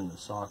try cleaning the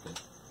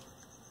socket.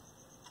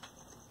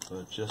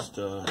 But just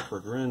for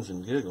grins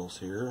and giggles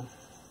here,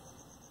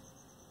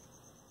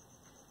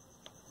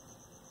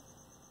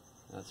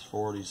 that's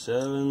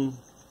 47.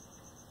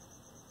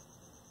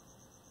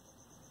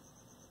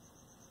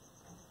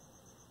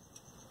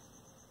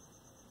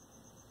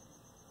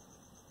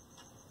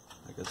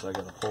 I guess I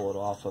got to pull it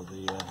off of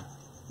the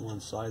one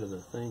side of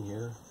the thing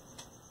here.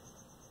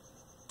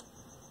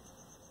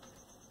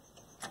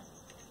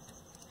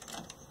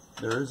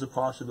 There is a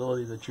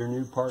possibility that your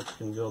new parts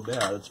can go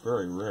bad. It's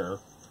very rare.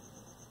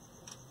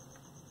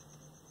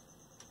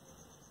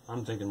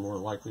 I'm thinking more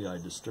likely I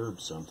disturbed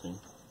something.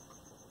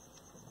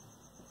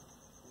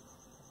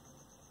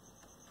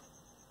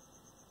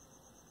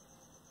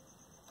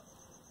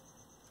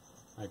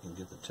 I can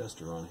get the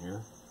tester on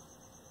here.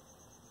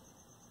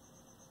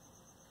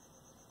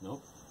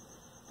 Nope.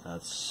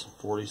 That's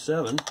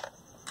 47.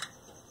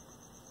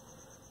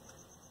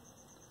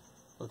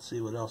 Let's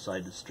see what else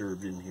I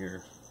disturbed in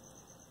here.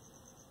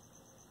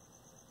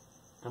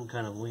 I'm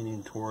kind of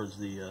leaning towards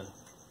the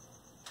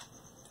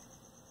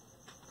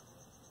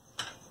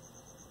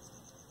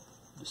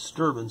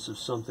disturbance of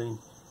something,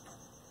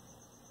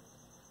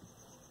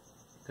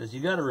 because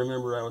you got to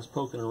remember I was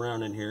poking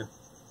around in here,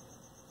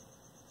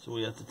 so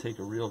we have to take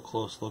a real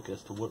close look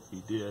as to what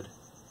we did.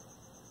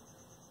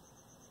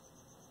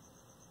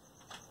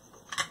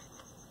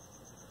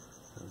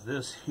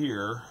 This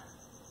here,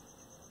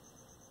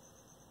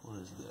 what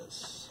is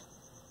this?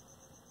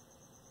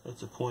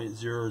 That's a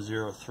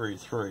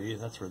 .0033.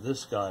 That's where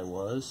this guy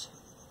was.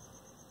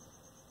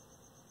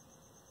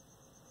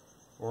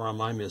 Or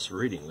am I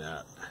misreading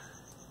that?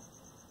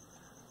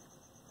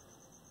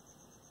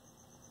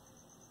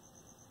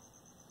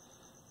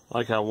 I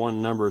like how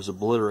one number is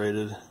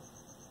obliterated.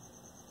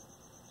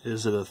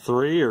 Is it a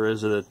 3 or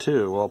is it a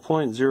 2? Well,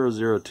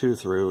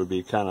 .0023 would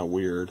be kind of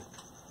weird.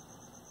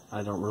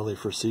 I don't really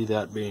foresee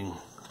that being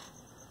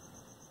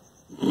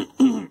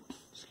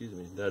excuse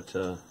me, that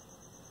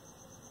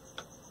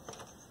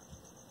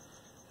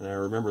and I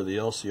remember the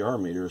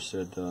LCR meter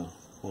said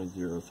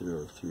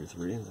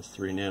 .0033. That's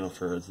 3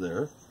 nanofarads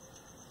there.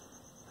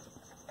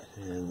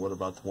 And what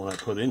about the one I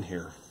put in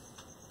here?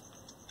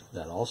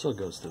 That also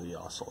goes to the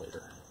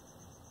oscillator.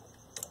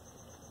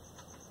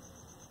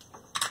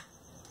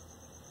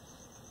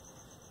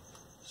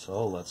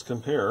 So let's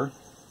compare.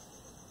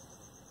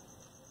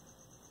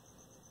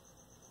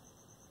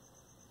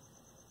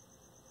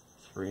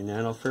 Three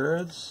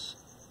nanofarads,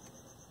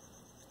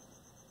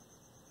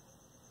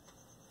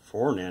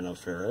 4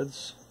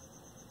 nanofarads.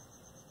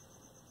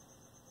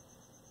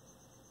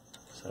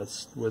 So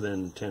that's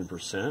within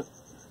 10%.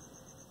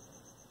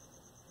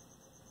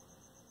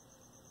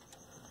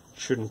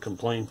 Shouldn't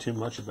complain too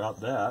much about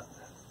that.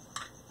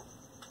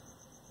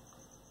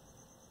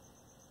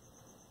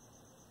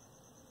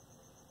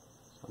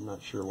 So I'm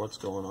not sure what's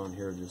going on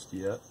here just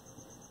yet.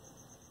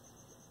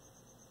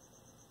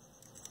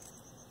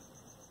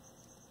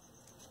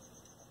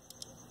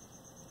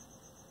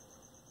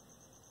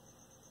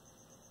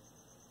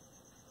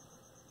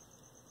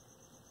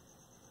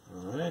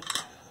 Alright,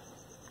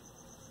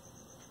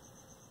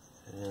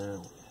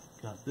 and we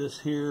got this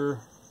here,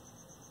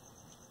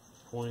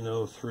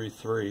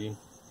 .033.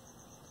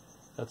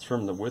 That's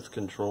from the width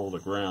control to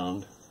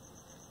ground.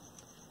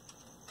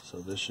 So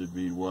this should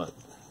be what,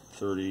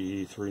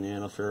 33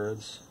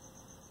 nanofarads?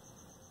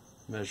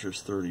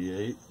 Measures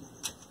 38.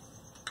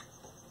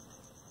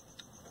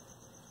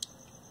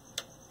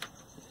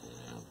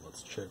 And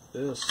let's check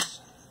this.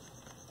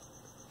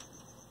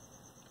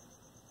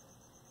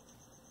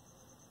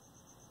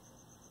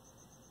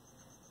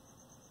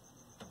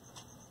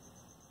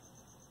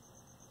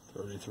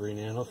 .33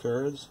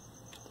 nanofarads,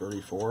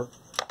 34.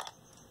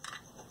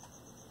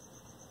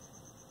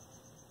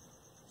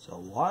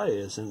 Why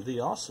isn't the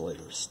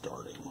oscillator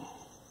starting?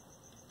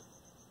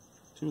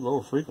 Too low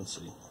a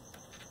frequency.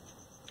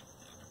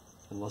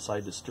 Unless I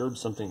disturbed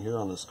something here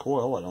on this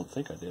coil, I don't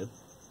think I did.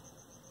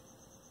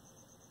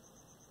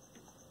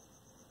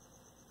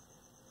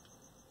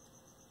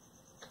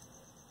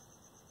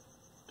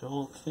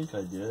 Don't think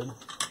I did.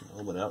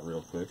 I'll open it out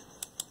real quick.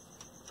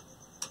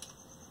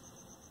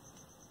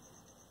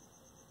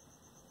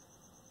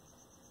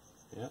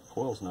 Yeah,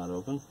 coil's not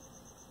open.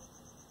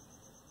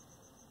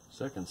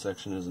 Second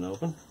section isn't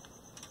open.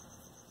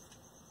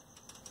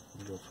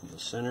 Go from the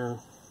center.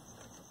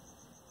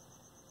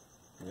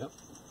 Yep,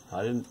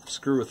 I didn't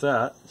screw with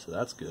that, so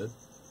that's good.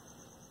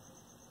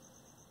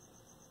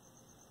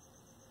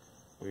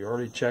 We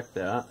already checked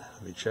that.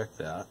 We checked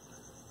that.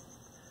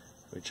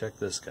 We checked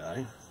this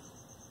guy.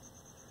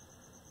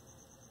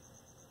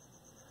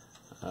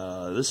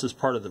 This is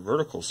part of the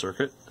vertical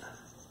circuit,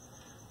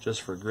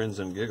 just for grins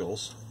and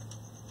giggles.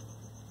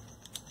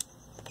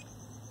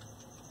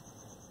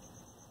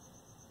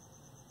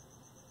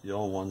 The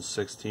old one's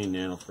 16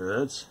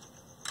 nanofarads.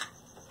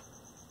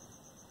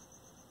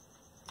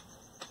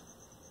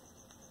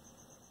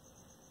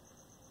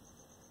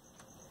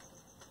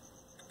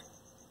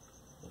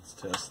 Let's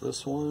test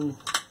this one.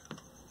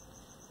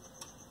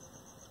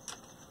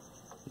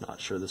 Not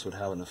sure this would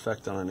have an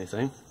effect on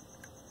anything.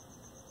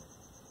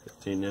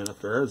 15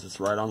 nanofarads, it's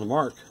right on the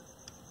mark.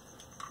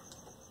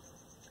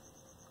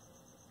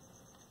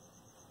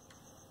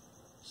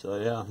 So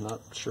yeah, I'm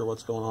not sure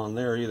what's going on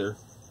there either.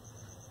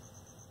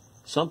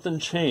 Something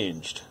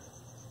changed.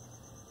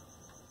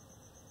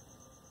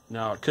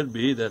 Now it could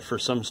be that for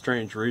some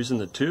strange reason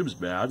the tube's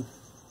bad.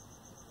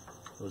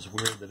 It was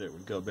weird that it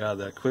would go bad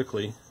that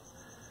quickly.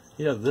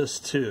 You have this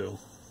too.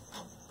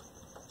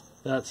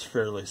 That's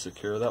fairly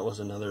secure. That was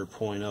another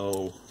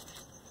 0.0.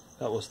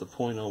 That was the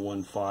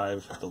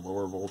 0.015, the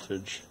lower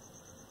voltage.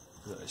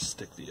 Did I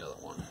stick the other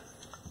one?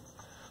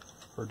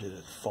 Or did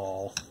it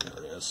fall?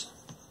 There it is.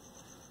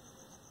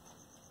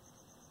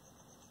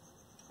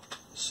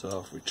 So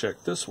if we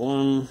check this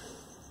one,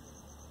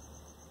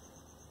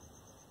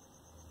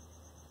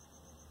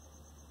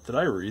 did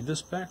I read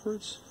this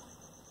backwards?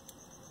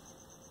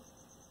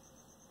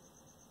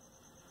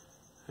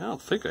 I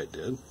don't think I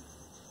did.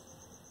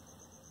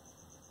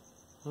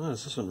 Why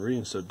is this one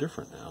reading so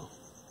different now?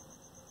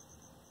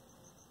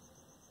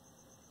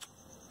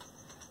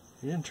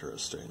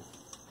 Interesting.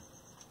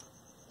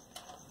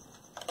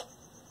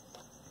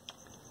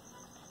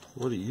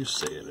 What do you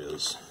say it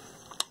is?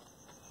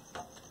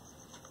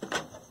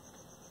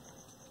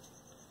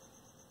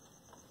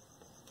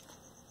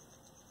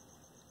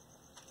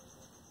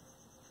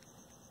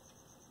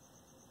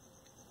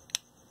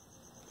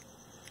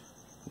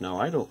 Now,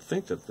 I don't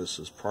think that this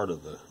is part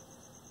of the...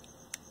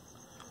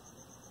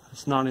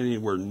 It's not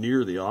anywhere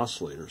near the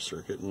oscillator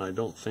circuit, and I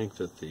don't think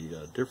that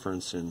the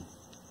difference in...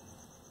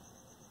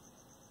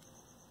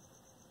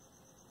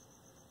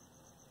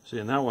 See,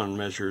 and that one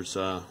measures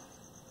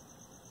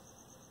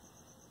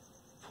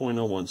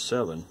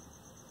 0.017,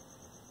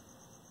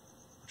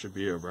 which would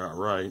be about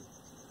right.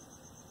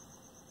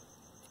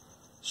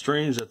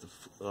 Strange that the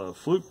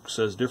fluke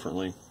says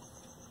differently.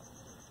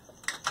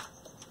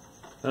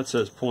 That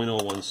says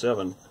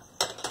 0.017,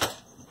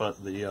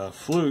 but the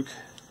fluke,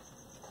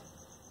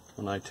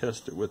 when I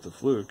test it with the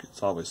fluke,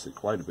 it's obviously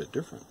quite a bit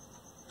different.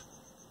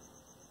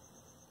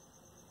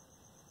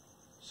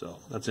 So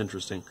that's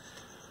interesting.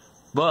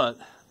 But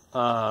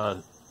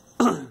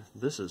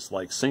this is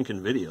like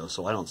syncing video,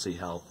 so I don't see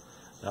how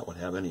that would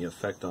have any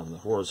effect on the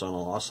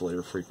horizontal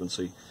oscillator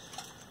frequency.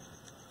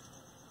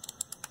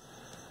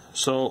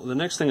 So the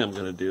next thing I'm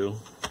going to do,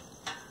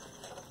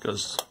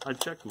 because I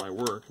checked my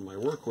work, and my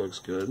work looks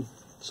good,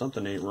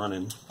 something ain't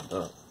running,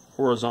 the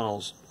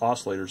horizontal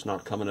oscillator's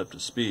not coming up to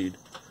speed.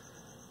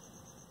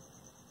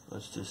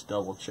 Let's just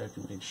double check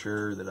and make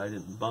sure that I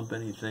didn't bump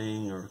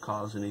anything or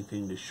cause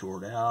anything to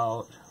short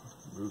out.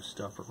 Move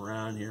stuff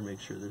around here,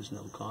 make sure there's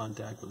no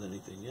contact with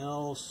anything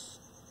else.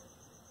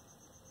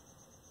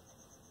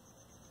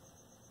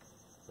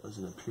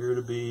 Doesn't appear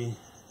to be.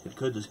 It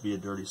could just be a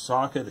dirty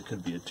socket. It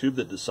could be a tube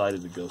that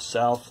decided to go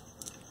south.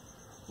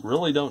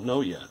 Really don't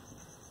know yet.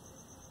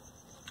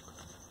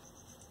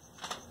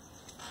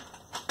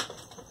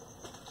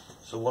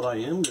 So what I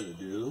am going to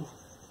do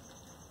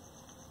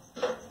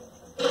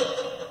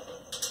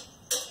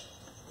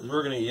is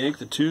we're going to yank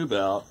the tube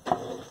out,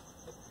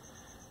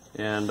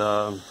 and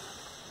then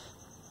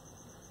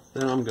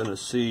I'm going to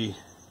see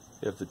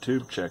if the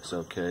tube checks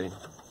okay,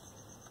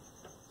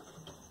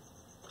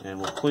 and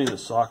we'll clean the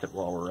socket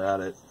while we're at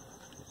it,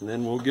 and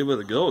then we'll give it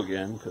a go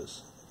again,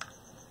 because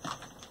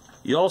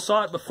you all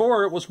saw it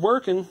before, it was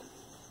working,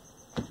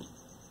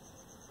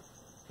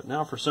 but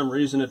now for some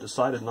reason it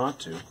decided not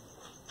to.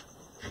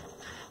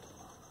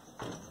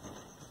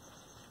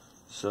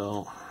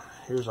 So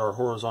here's our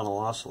horizontal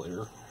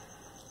oscillator.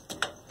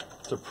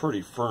 It's a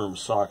pretty firm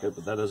socket,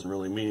 but that doesn't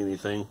really mean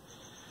anything.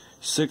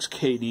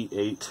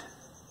 6KD8.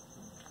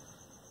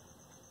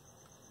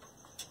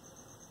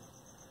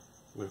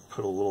 We've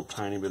put a little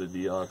tiny bit of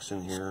deox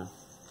in here.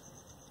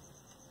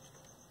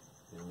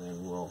 And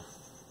then we'll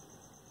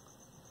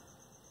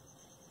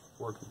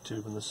work the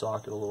tube in the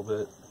socket a little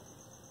bit,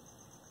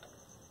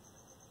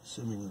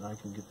 assuming that I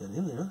can get that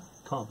in there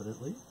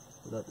confidently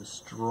without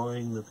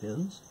destroying the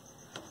pins.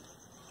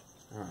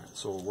 Alright,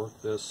 so we'll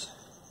work this.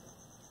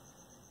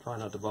 Try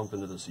not to bump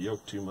into this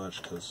yoke too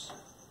much because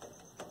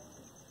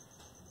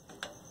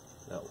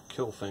that will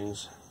kill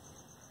things.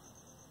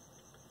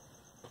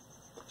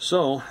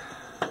 So,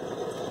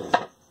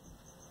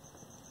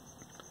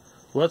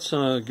 let's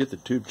get the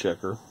tube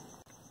checker.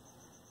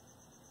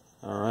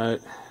 Alright.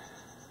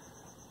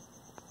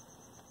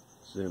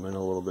 Zoom in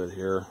a little bit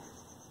here.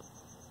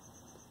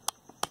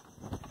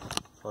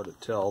 Hard to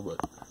tell, but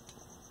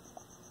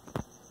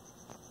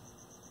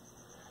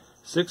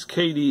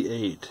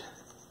 6KD8.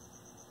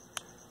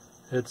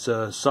 It's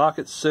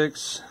socket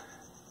 6,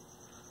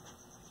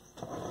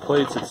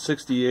 plates at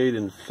 68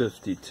 and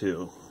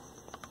 52.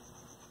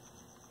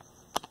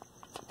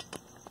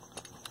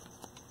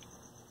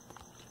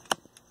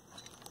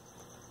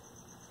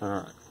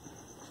 Alright,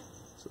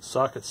 so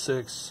socket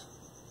 6.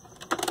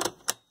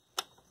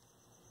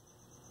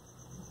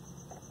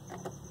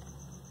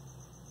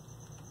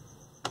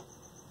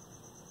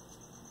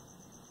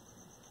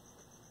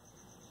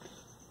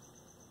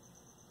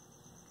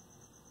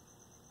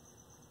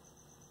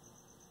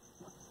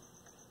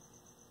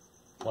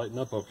 Lighten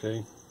up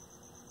okay.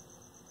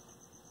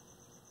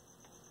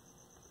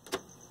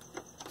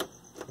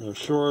 No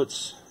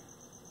shorts.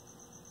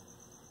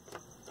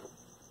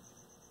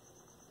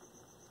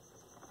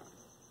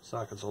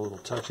 Socket's a little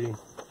touchy.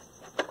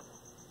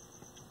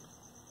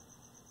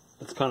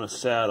 It's kind of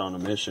sad on a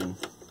mission.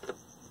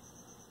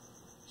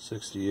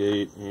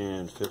 68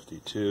 and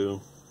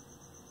 52.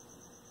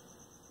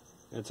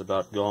 It's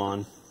about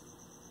gone.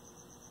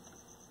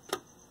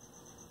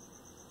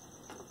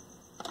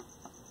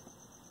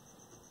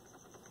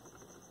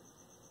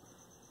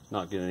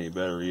 Not getting any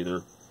better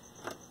either.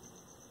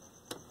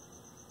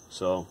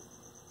 So,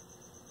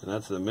 and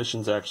that's the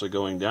mission's actually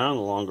going down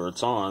the longer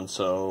it's on,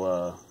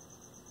 so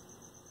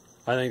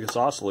I think this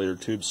oscillator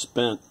tube's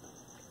spent.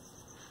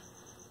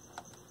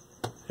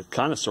 It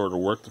kind of sort of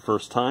worked the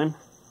first time.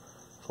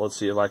 So let's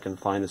see if I can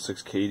find a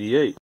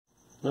 6KD8.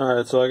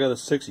 Alright, so I got a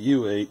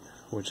 6U8,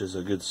 which is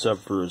a good sub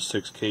for a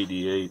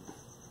 6KD8.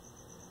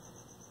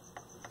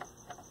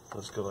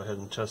 Let's go ahead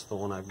and test the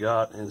one I've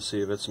got and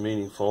see if it's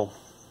meaningful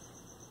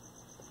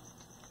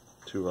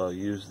to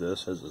use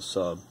this as a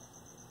sub.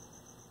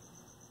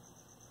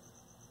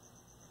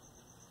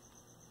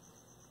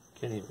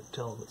 Can't even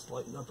tell if it's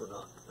lighting up or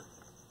not.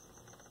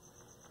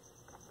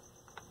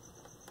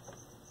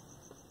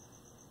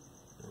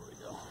 There we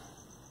go.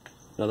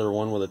 Another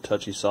one with a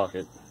touchy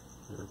socket.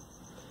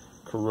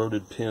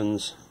 Corroded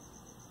pins.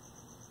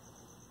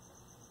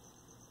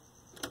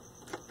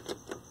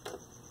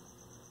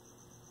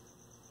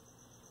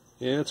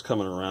 Yeah, it's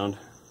coming around.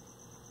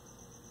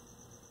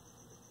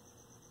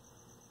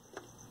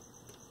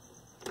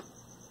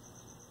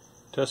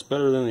 Tests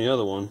better than the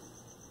other one.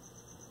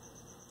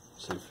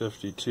 Say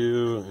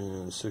 52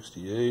 and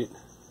 68.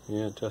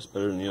 Yeah, it tests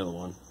better than the other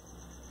one.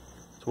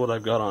 That's what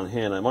I've got on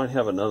hand. I might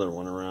have another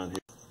one around here.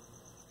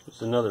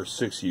 There's another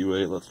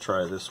 6U8. Let's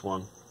try this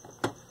one.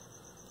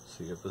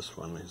 See if this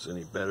one is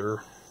any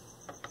better.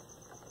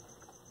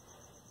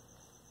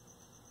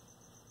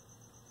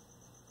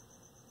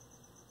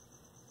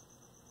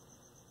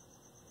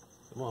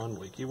 Come on,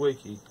 wakey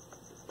wakey.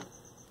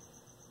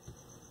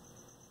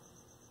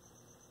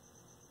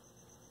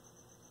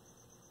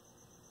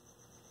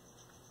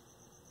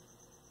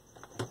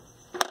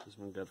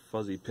 Got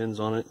fuzzy pins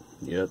on it.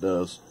 Yeah, it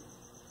does.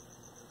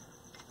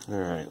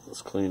 Alright,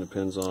 let's clean the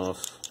pins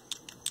off.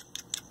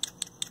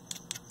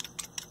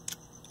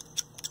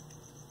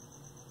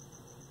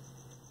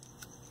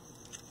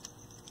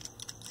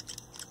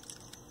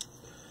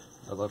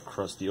 I love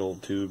crusty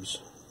old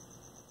tubes.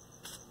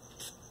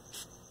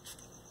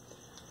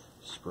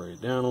 Spray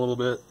it down a little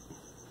bit.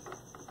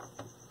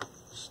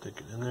 Stick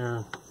it in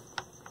there.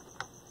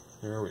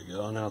 There we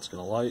go. Now it's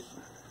going to light.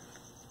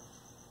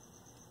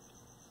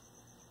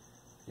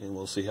 And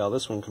we'll see how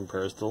this one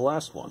compares to the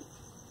last one.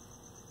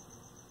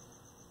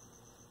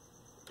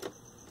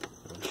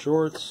 No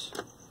shorts.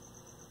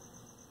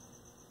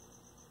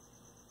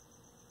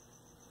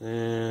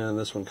 And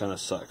this one kind of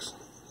sucks.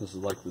 This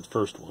is like the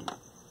first one.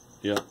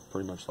 Yep,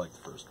 pretty much like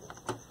the first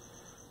one.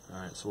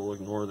 Alright, so we'll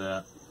ignore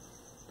that.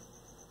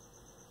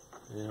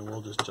 And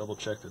we'll just double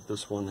check that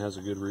this one has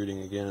a good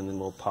reading again, and then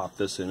we'll pop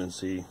this in and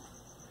see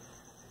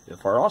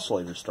if our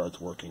oscillator starts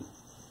working.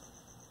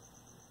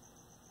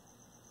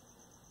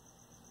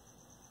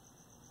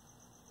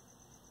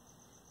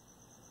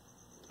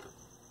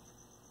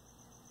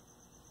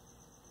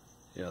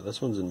 Yeah,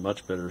 this one's in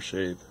much better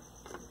shape.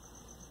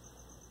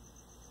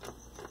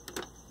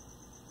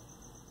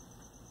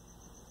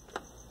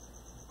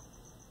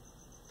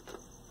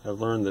 I've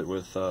learned that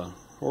with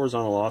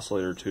horizontal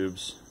oscillator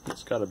tubes,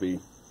 it's got to be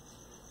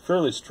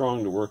fairly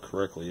strong to work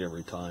correctly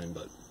every time,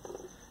 but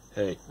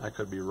hey, I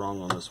could be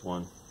wrong on this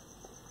one.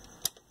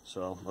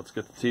 So let's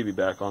get the TV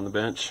back on the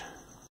bench.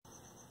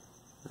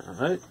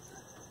 Alright.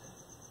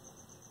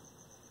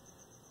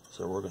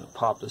 So we're going to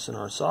pop this in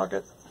our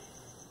socket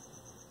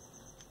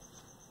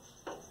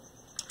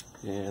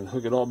and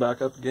hook it all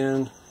back up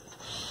again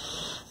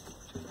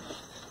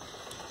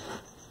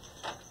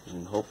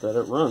and hope that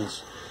it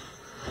runs.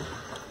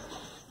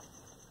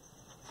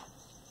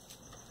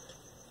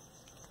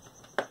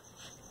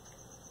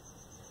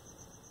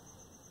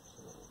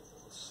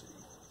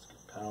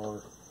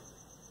 Power.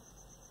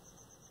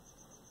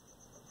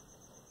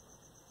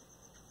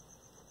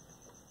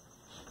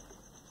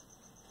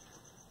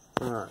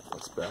 Alright,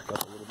 let's back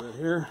up a little bit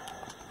here.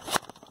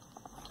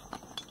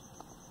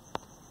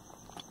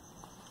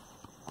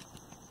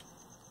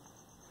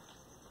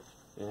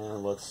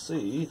 And let's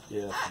see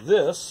if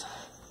this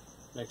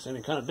makes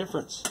any kind of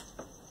difference.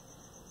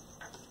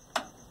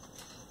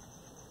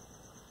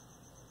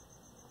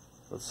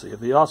 Let's see if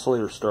the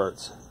oscillator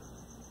starts.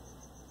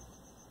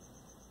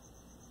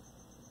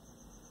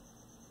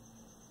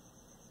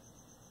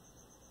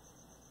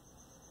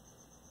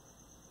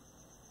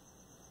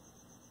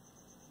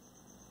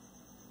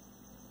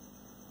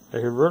 I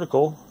hear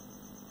vertical.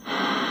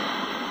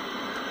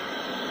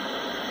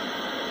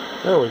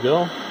 There we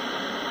go.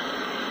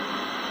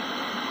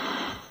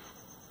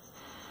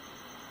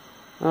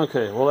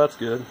 Okay, well that's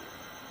good.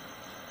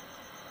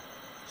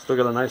 Still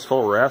got a nice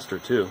full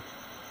raster too.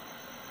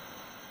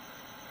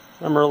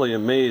 I'm really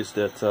amazed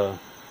at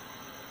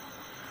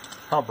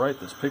how bright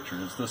this picture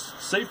is. This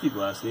safety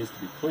glass needs to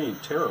be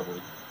cleaned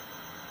terribly.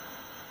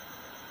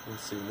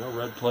 Let's see, no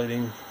red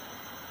plating.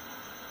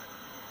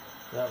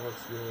 That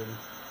looks good.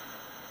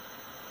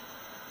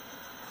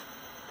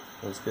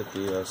 Let's get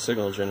the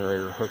signal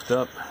generator hooked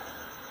up.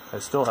 I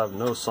still have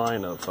no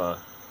sign of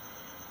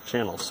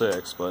channel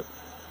 6, but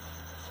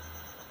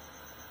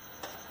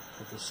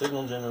if the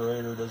signal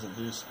generator doesn't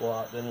do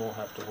squat, then we'll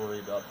have to worry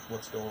about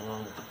what's going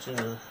on with the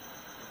tuner.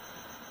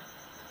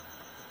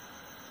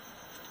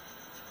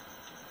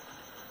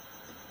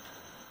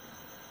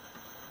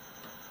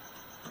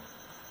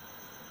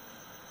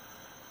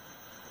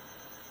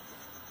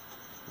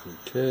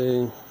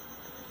 Okay,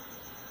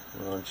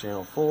 we're on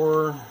channel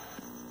 4.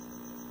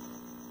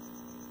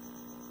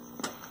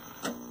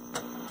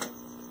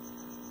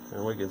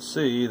 And we can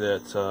see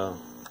that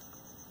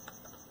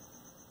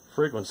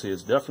frequency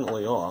is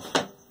definitely off.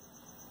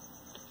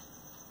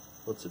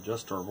 Let's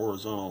adjust our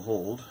horizontal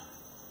hold.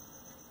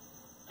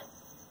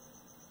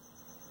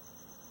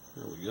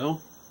 There we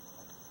go.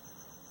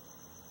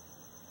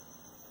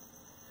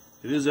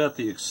 It is at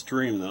the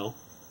extreme though.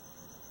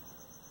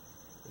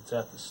 It's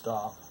at the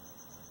stop.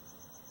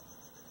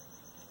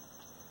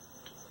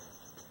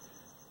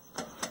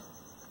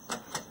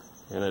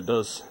 And it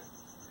does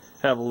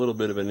have a little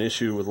bit of an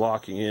issue with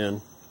locking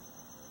in.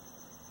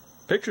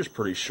 Picture's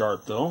pretty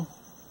sharp though.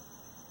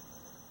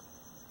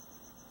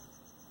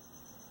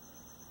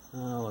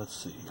 Let's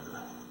see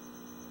here.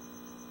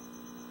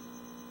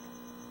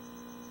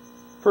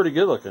 Pretty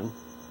good looking.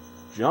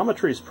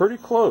 Geometry's pretty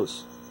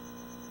close.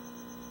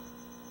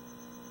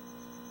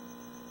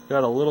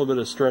 Got a little bit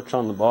of stretch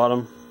on the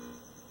bottom.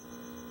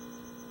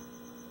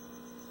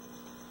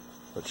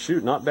 But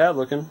shoot, not bad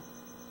looking.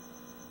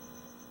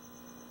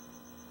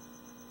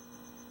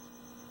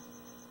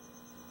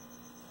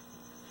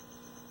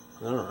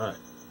 Alright.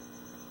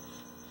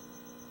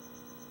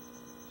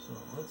 So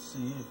let's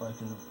see if I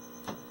can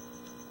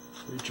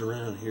reach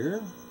around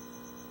here.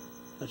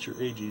 That's your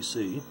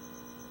AGC.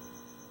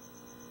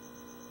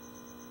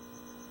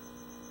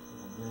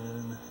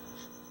 And then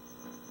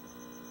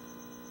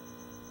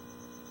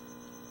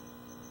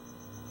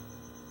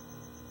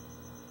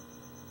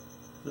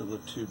doesn't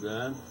look too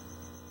bad.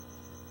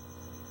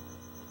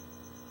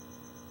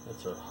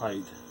 That's our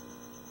height.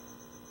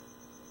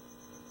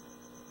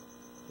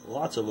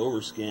 Lots of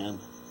overscan.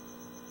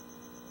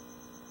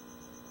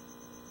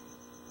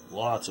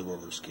 Lots of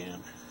overscan.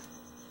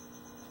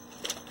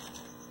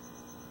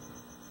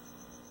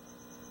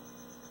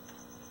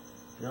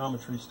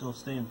 Geometry still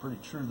staying pretty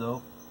true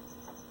though.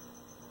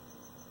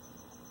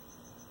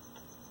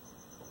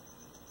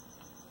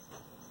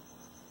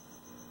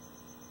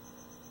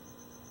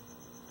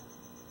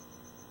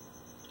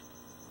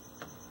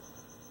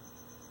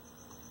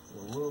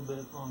 A little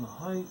bit on the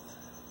height.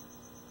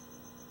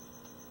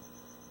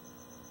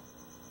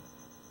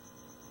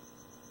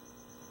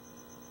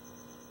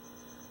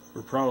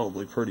 We're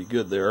probably pretty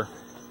good there.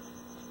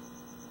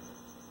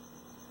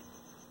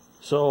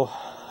 So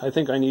I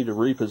think I need to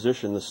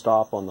reposition the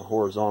stop on the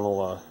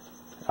horizontal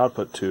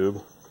output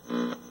tube.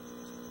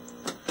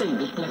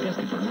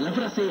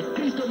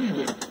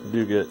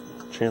 Do get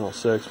channel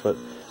 6, but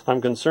I'm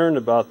concerned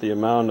about the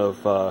amount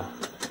of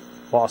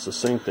loss of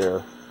sync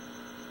there.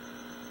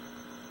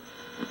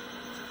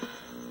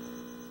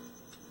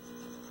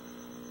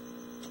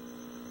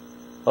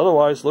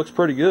 Otherwise, looks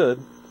pretty good.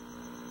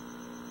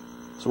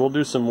 So we'll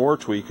do some more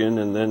tweaking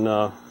and then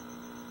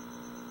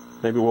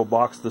maybe we'll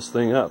box this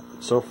thing up.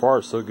 So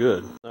far, so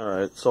good.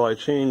 Alright, so I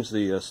changed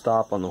the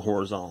stop on the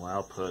horizontal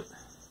output.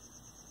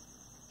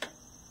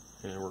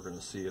 And we're going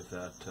to see if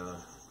that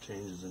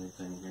changes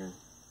anything here.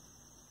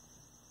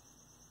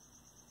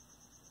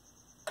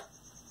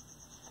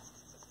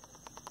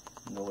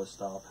 lowest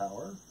style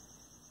power.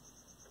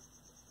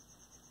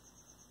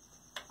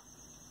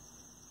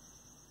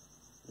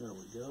 There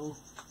we go.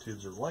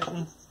 Tubes are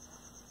lighting.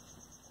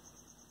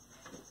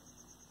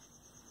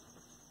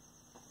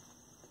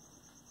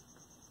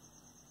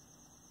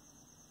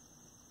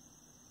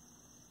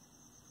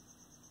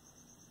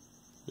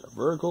 Got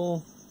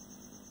vertical.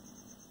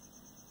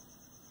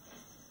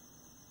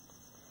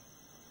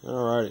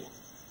 Alrighty.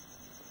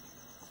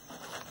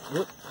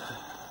 Whoop.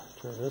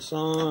 Turn this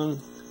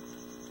on.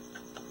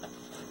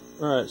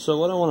 Alright, so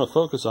what I want to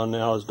focus on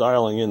now is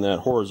dialing in that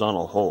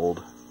horizontal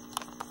hold,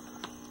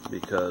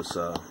 because,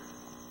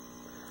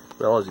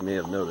 well, as you may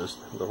have noticed,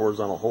 the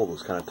horizontal hold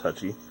was kind of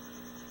touchy.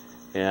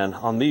 And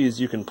on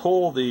these, you can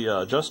pull the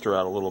adjuster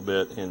out a little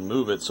bit and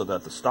move it so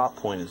that the stop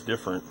point is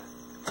different.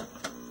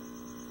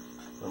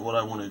 But what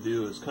I want to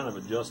do is kind of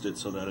adjust it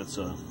so that it's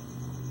kind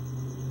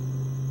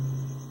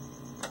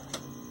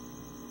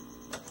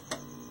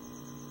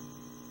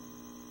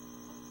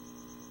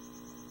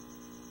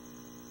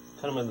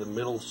of in the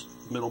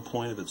middle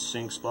point of its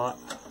sync spot.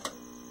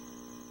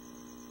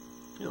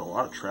 Get a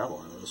lot of travel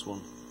out of this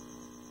one.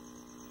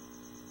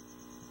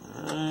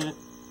 Alright.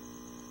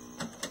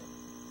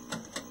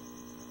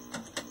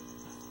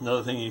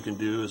 Another thing you can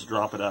do is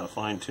drop it out of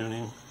fine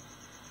tuning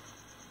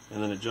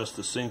and then adjust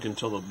the sync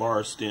until the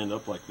bars stand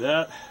up like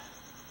that.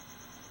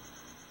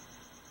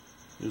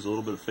 Use a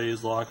little bit of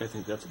phase lock. I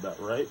think that's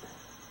about right.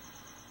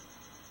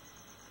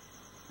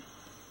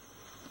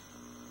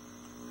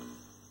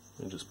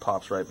 And just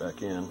pops right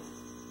back in.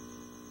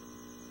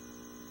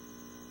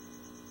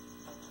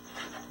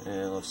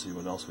 And let's see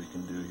what else we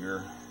can do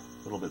here.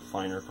 A little bit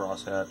finer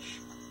crosshatch.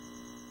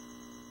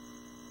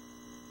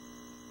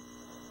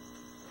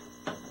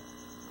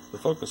 The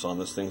focus on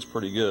this thing's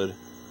pretty good.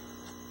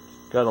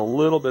 Got a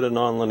little bit of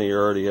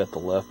non-linearity at the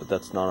left, but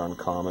that's not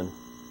uncommon.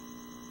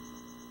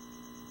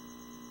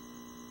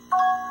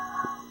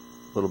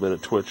 A little bit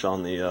of twitch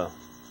on the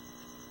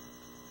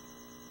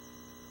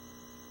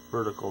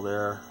vertical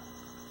there.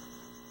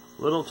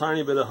 Little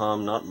tiny bit of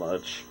hum, not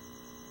much.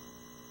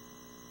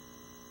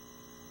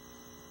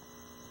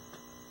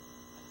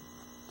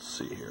 Let's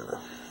see here.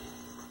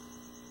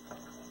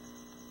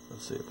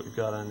 Let's see if we've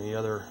got any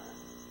other.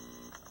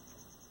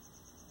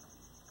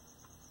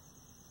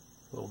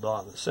 Little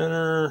dot in the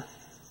center.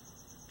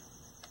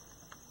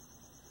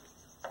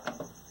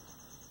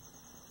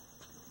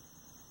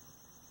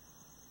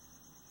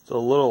 It's a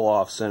little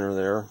off center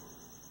there.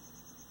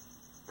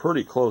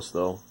 Pretty close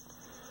though.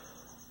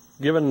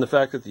 Given the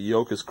fact that the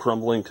yoke is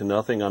crumbling to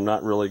nothing, I'm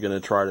not really going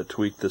to try to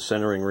tweak the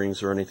centering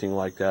rings or anything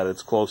like that.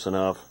 It's close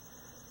enough.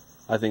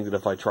 I think that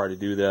if I try to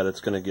do that, it's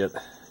going to get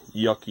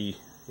yucky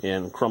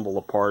and crumble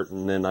apart,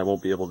 and then I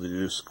won't be able to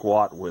do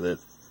squat with it.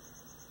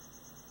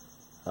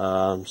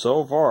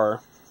 So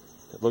far,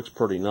 it looks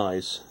pretty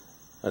nice.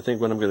 I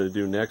think what I'm going to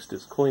do next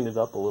is clean it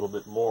up a little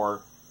bit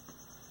more.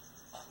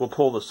 We'll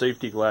pull the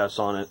safety glass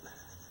on it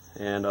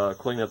and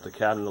clean up the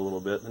cabinet a little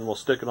bit, and we'll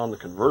stick it on the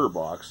converter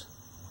box.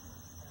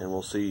 And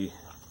we'll see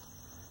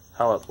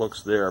how it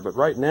looks there. But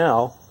right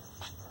now,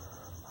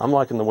 I'm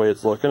liking the way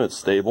it's looking. It's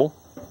stable.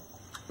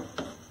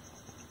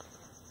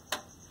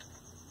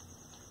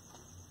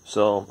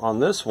 So on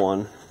this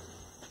one,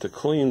 to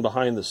clean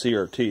behind the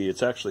CRT,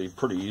 it's actually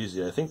pretty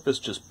easy. I think this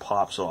just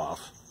pops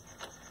off.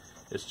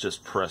 It's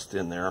just pressed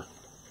in there.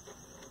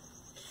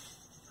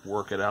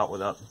 Work it out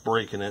without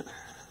breaking it.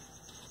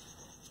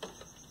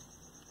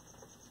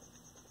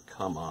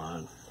 Come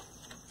on.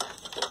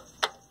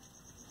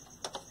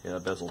 Yeah, the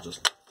bezel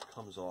just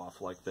comes off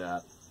like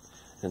that.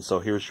 And so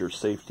here's your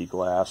safety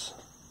glass.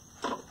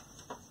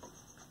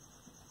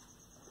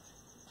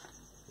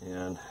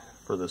 And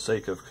for the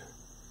sake of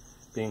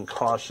being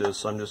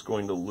cautious, I'm just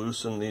going to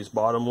loosen these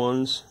bottom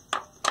ones.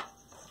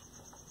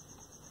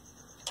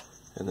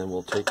 And then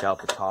we'll take out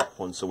the top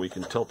one so we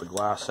can tilt the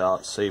glass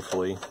out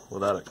safely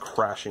without it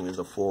crashing to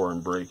the floor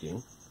and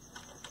breaking.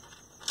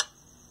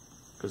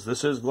 Because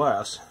this is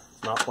glass,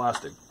 it's not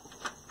plastic.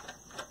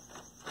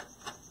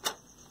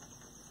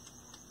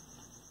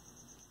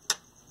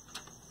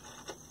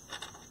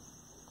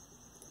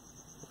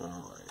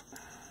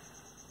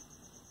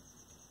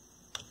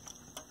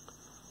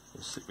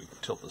 Let's see if we can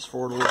tilt this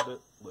forward a little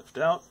bit, lift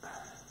out,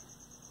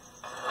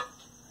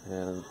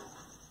 and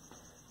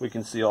we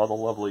can see all the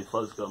lovely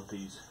fuzz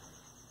gumpies.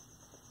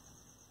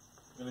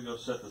 I'm going to go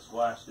set this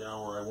glass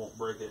down where I won't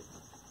break it.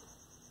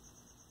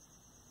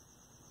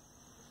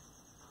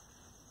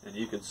 And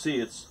you can see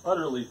it's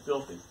utterly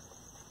filthy.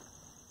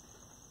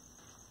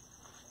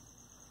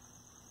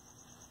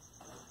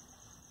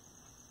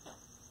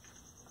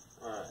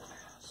 Alright,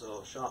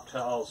 so shop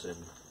towels and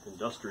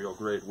industrial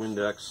grade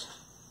Windex.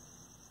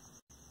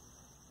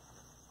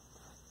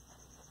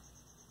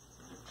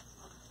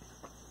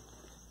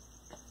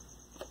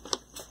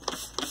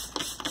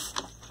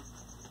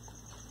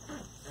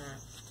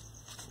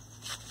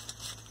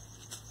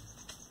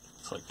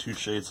 Like 2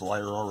 shades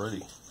lighter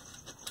already.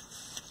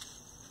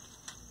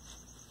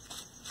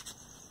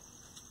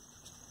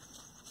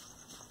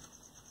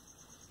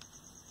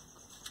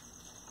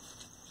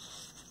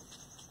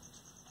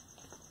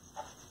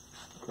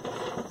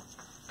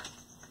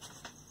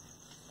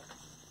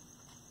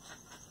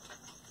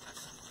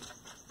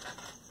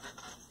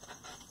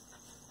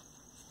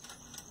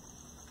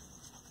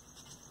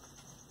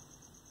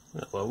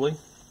 Isn't that lovely?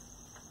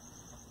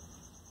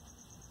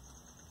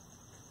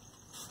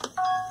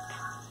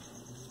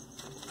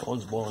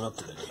 Phone's blowing up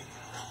today.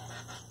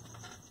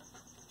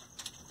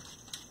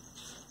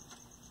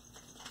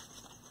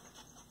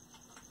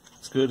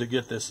 It's good to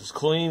get this as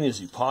clean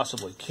as you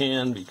possibly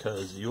can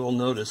because you'll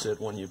notice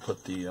it when you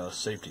put the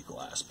safety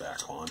glass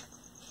back on.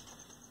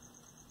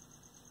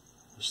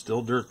 There's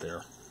still dirt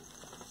there.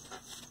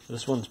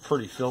 This one's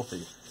pretty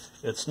filthy.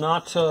 It's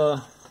not,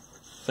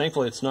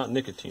 thankfully it's not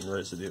nicotine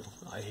residue.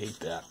 I hate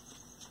that.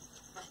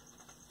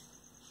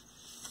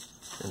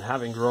 And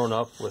having grown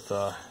up with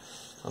a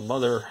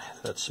mother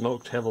that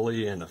smoked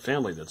heavily and a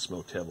family that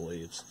smoked heavily,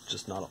 it's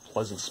just not a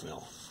pleasant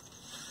smell.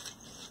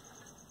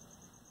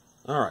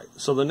 Alright,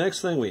 so the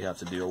next thing we have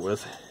to deal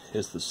with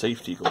is the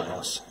safety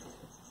glass.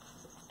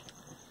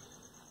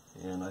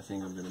 And I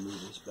think I'm going to move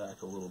this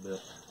back a little bit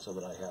so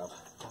that I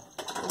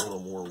have a little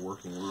more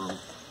working room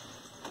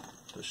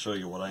to show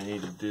you what I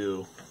need to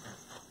do.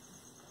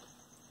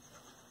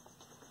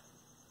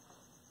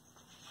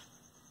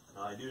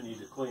 Now, I do need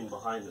to clean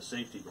behind the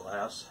safety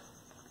glass,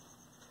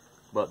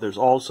 but there's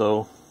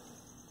also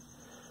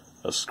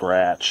a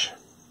scratch.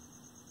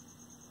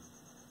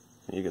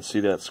 You can see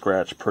that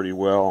scratch pretty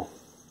well.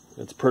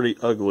 It's pretty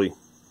ugly.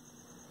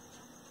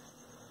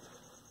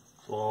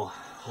 Well,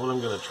 what I'm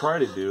going to try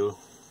to do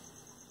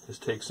is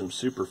take some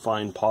super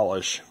fine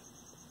polish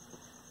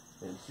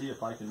and see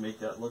if I can make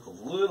that look a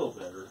little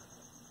better.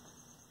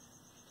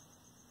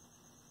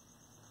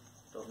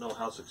 Don't know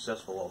how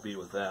successful I'll be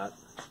with that.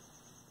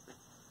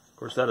 Of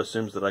course, that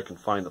assumes that I can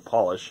find the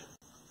polish.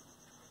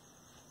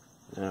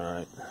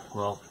 Alright,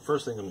 well,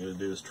 first thing I'm going to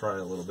do is try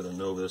a little bit of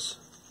Novus.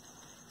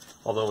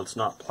 Although it's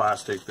not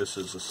plastic, this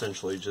is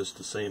essentially just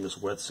the same as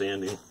wet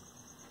sanding.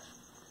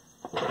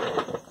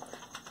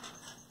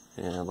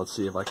 And let's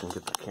see if I can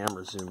get the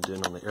camera zoomed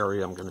in on the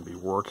area I'm going to be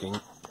working.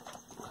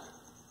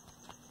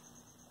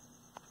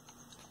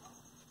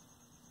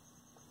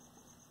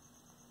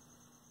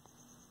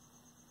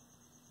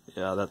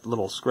 Yeah, that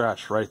little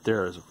scratch right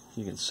there, is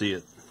you can see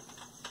it.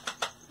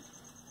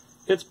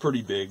 It's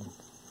pretty big.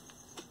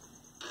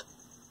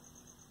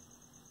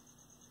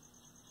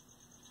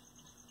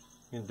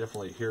 You can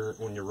definitely hear it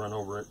when you run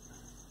over it.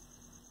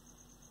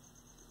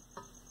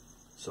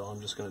 So I'm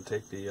just going to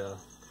take the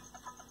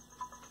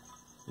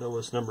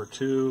Novus number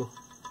 2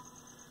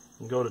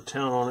 and go to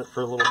town on it for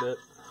a little bit.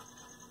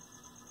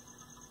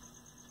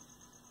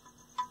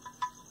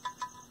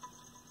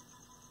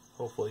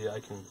 Hopefully I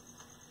can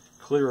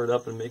clear it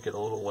up and make it a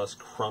little less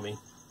crummy.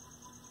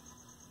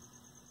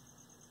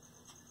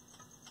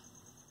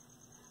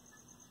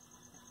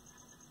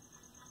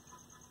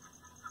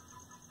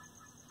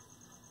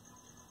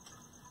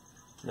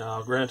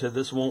 Now, granted,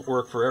 this won't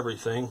work for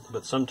everything,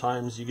 but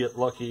sometimes you get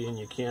lucky and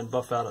you can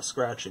buff out a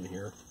scratch in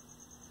here.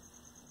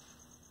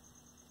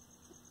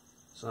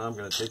 So I'm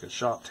going to take a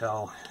shop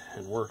towel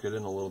and work it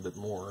in a little bit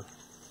more.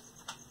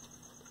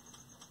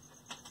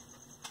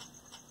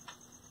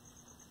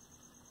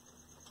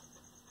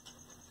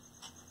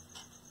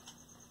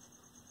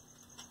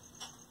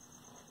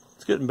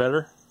 It's getting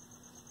better.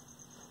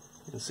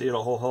 You can see it a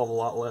whole hell of a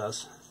lot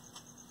less.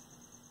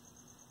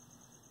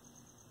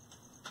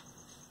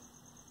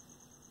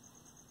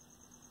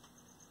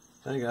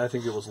 I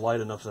think it was light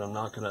enough that I'm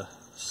not going to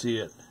see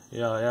it.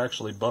 Yeah, I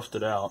actually buffed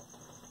it out.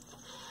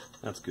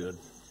 That's good.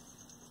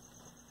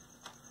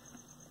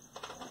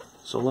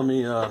 So let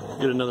me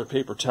get another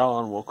paper towel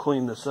and we'll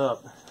clean this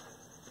up.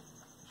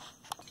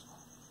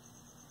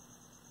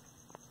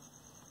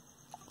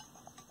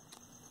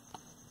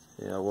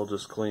 Yeah, we'll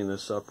just clean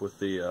this up with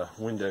the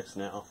Windex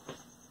now.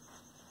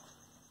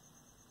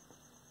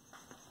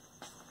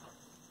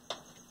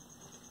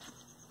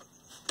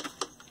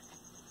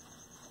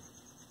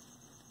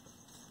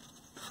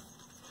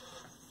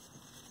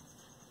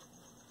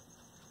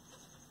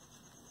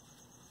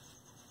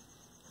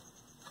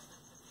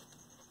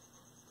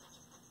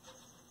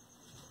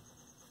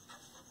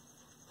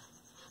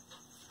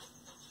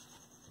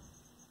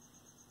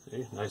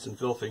 See, nice and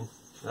filthy.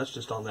 That's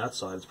just on that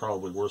side. It's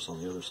probably worse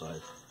on the other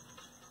side.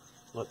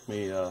 Let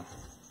me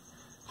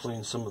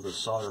clean some of the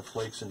solder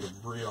flakes and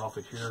debris off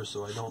of here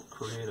so I don't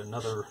create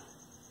another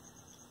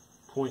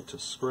point to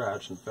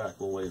scratch. In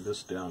fact, we'll lay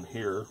this down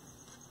here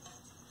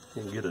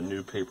and get a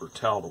new paper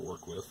towel to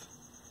work with,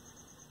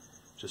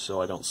 just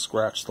so I don't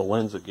scratch the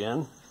lens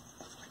again.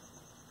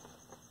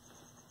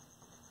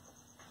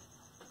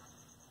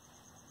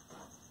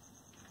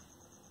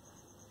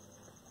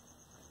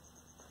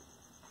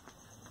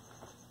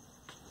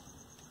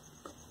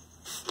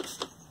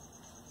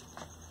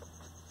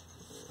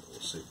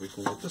 See if we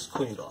can get this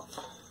cleaned off.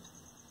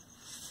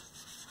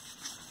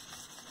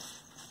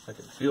 I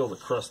can feel the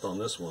crust on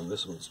this one.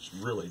 This one's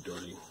just really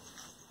dirty.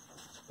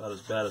 About as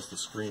bad as the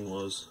screen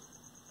was.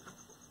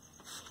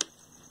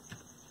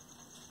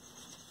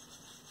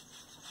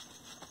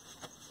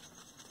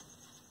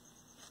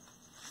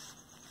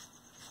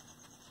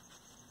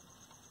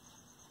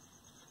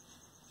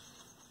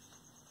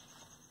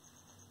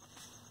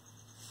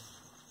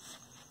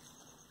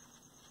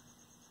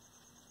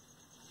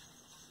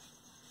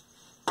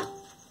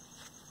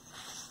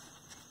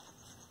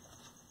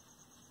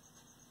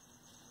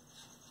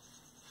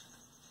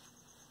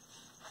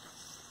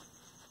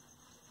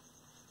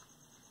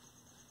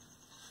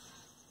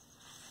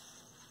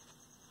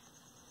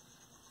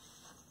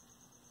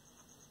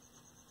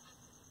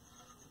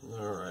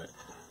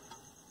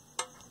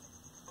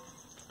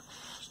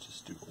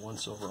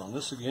 once over on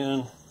this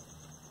again.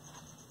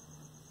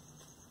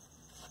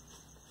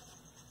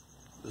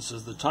 This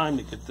is the time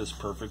to get this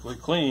perfectly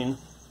clean,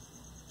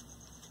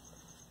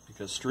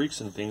 because streaks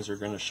and things are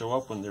going to show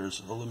up when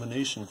there's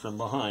illumination from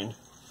behind.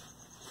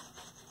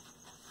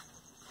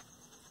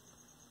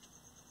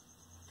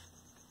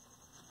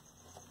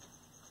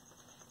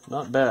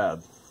 Not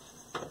bad.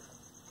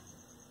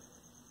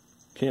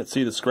 Can't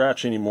see the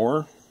scratch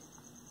anymore.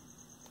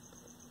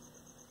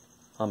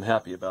 I'm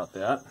happy about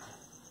that.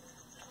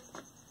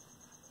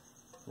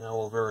 Now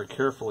we'll very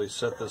carefully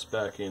set this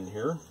back in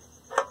here.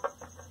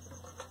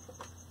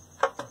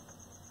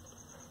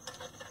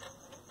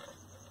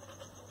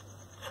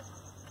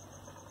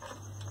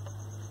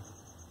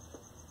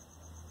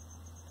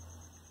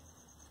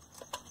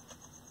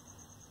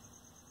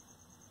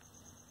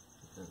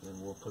 And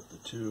then we'll put the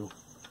two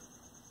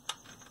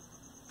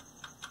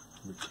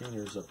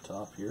retainers up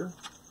top here.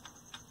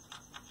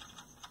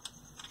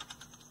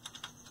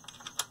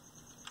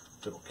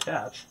 It'll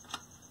catch.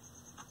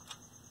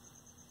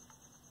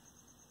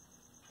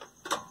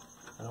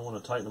 I don't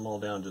want to tighten them all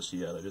down just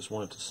yet. I just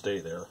want it to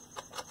stay there.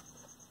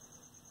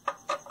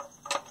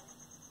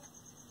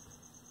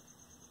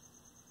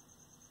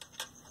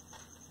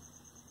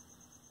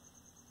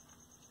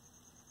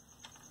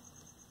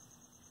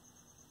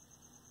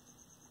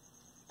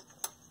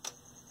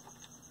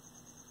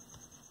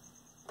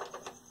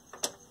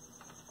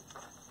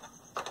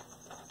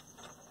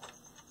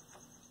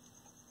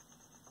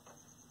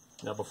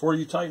 Now, before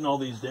you tighten all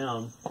these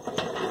down,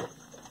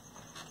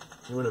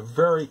 you want to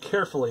very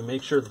carefully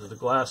make sure that the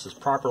glass is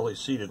properly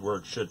seated where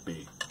it should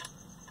be.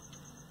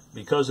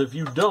 Because if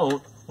you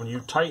don't, when you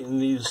tighten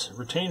these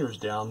retainers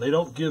down, they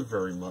don't give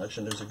very much,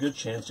 and there's a good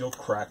chance you'll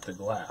crack the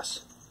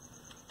glass.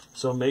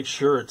 So make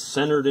sure it's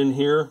centered in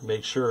here,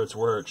 make sure it's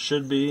where it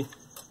should be.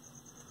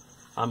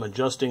 I'm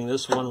adjusting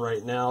this one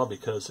right now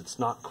because it's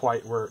not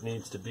quite where it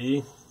needs to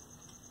be.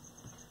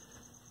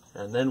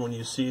 And then when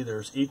you see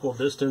there's equal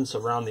distance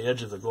around the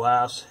edge of the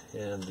glass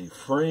and the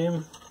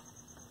frame,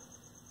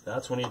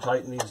 that's when you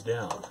tighten these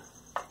down.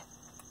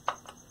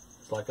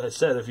 Like I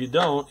said, if you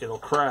don't, it'll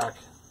crack.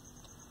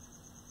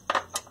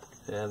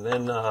 And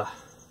then,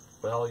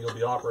 well, you'll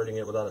be operating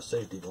it without a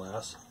safety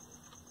glass,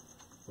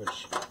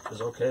 which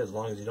is okay as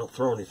long as you don't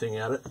throw anything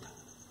at it.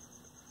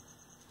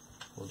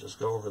 We'll just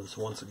go over this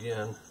once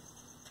again.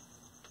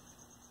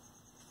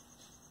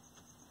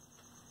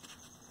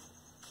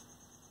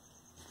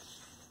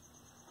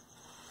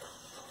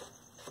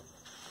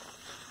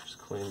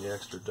 Clean the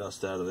extra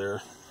dust out of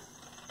there.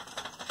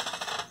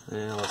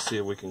 And let's see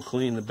if we can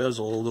clean the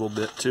bezel a little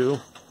bit too.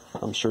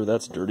 I'm sure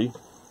that's dirty.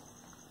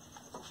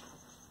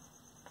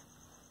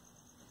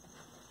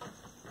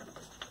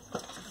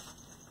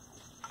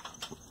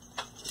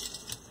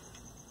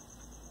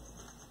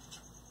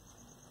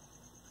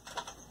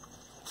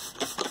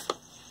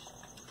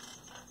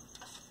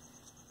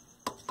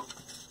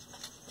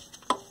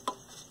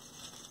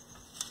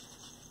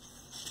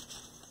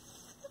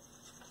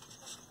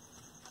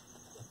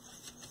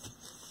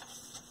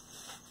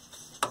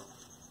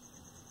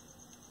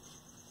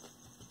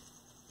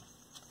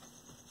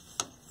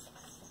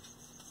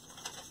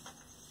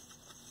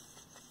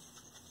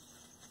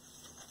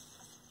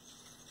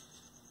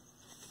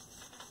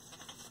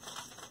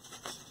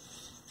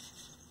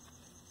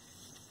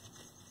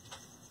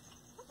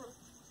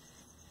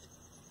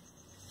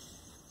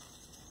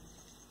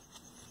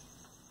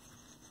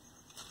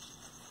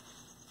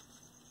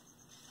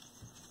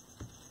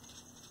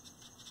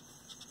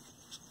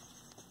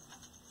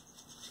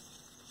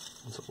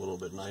 It's a little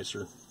bit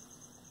nicer.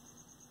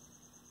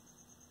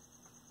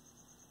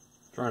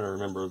 Trying to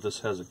remember if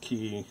this has a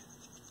key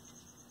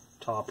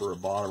top or a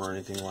bottom or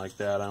anything like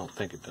that. I don't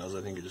think it does.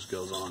 I think it just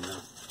goes on there.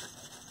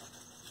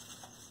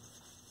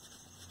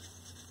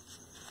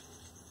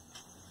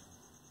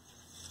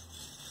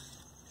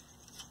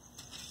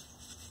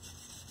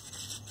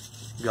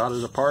 Got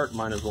it apart,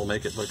 might as well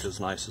make it look as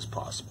nice as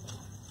possible.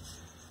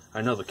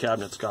 I know the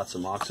cabinet's got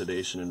some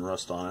oxidation and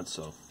rust on it,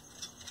 so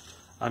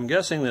I'm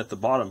guessing that the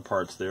bottom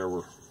parts there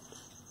will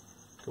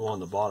go on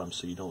the bottom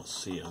so you don't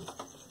see them.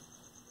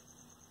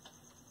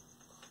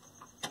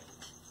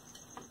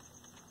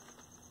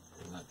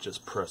 And that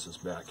just presses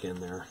back in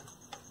there.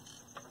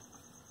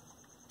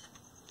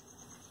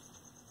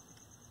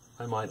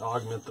 I might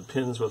augment the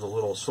pins with a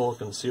little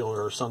silicone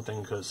sealer or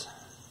something, because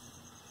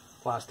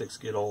plastics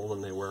get old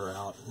and they wear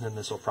out, and then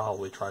this will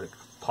probably try to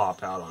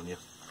pop out on you.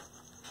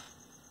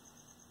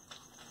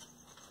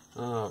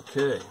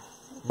 Okay.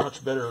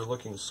 Much better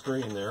looking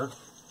screen there.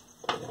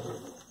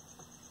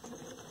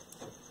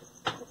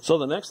 So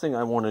the next thing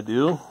I want to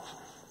do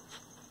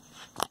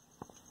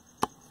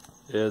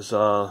is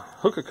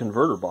hook a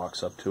converter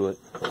box up to it,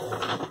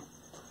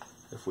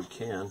 if we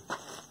can.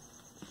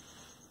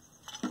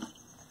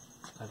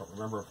 I don't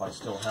remember if I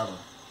still have a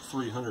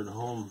 300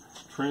 ohm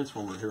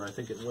transformer here. I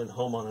think it went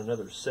home on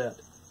another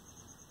set.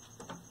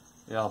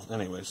 Yeah,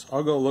 anyways,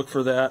 I'll go look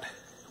for that.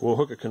 We'll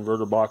hook a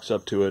converter box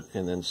up to it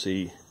and then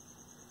see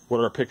what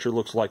our picture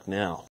looks like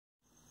now.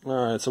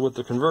 Alright, so with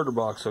the converter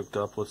box hooked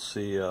up, let's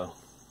see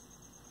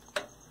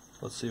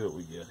Let's see what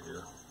we get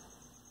here.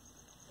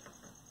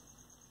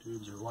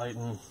 Tubes are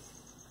lighting.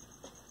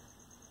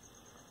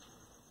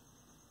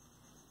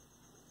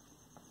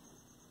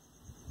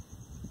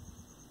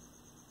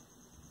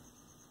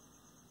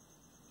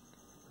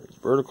 There's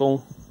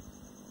vertical.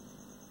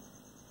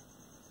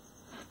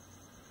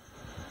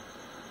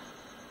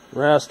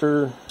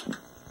 Raster.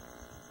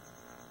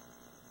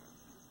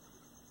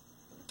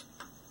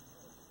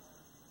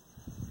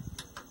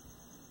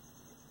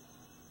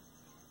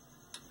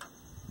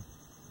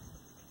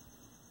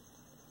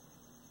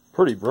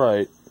 Pretty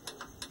bright.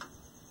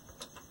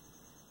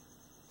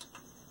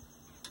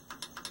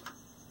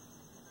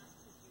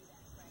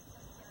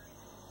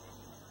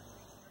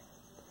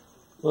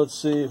 Let's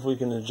see if we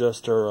can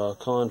adjust our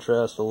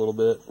contrast a little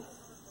bit.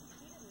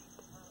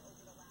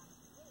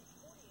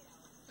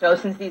 So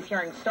since these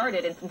hearings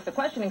started and since the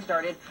questioning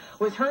started,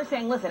 was her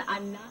saying, listen,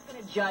 I'm not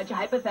going to judge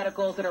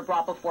hypotheticals that are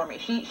brought before me.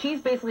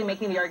 She's basically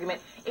making the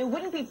argument, it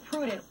wouldn't be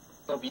prudent.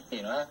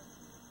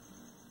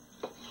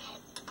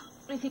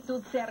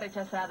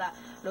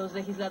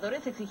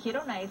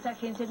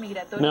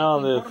 Now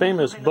the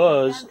famous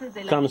buzz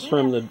comes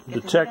from the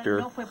detector,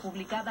 and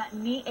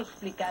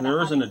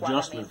there is an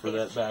adjustment for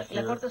that back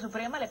here. That's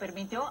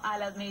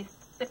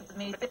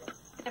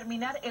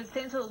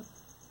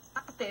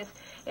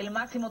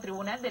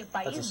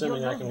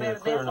assuming I can get a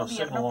clear enough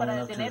signal long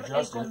enough to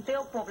adjust it.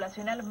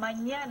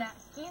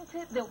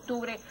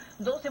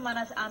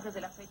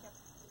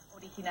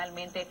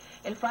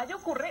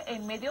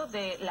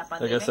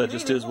 I guess that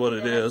just is what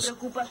it is.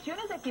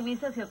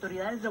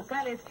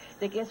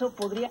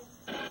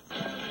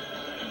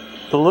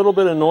 The little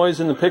bit of noise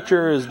in the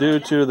picture is due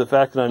to the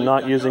fact that I'm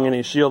not using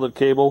any shielded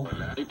cable.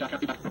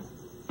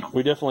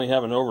 We definitely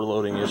have an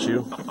overloading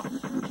issue.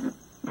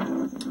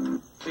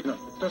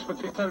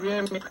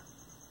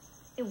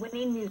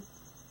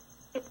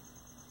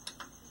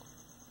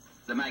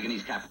 The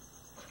manganese cap.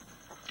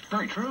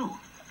 Very true.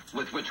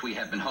 With which we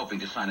have been hoping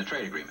to sign a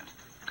trade agreement.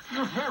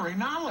 You're very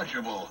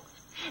knowledgeable.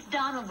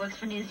 Donald works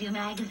for Newsview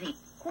magazine.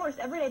 Of course,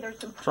 every day there's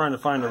some... Trying to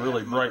find a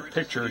really bright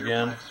picture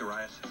again.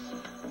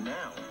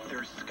 Now,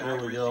 there's There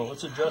we go.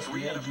 Let's adjust the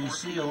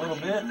AGC a little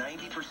bit.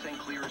 90%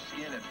 clearer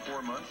skin at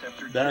 4 months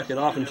after Back it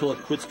off until it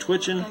quits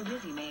twitching.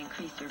 Skyrizi may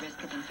increase your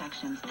risk of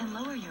infections and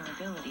lower your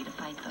ability to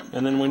fight them.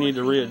 And then we need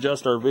to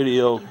readjust our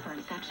video,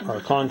 our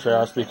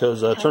contrast,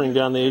 because turning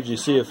down the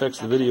AGC affects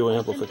the video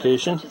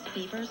amplification.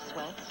 Fevers,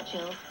 sweats,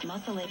 chills,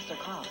 muscle aches, or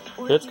coughs.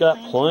 It's got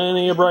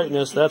plenty of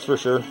brightness, that's for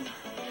sure.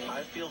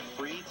 I feel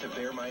free to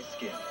bare my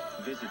skin.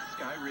 Visit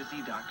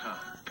Skyrizi.com.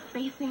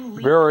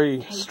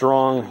 Very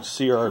strong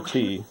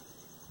CRT.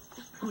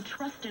 Who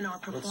trust in our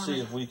Let's see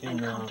if we can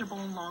comfortable,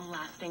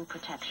 long-lasting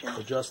protection.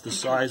 adjust the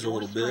size a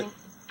little bit.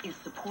 Is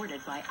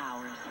supported by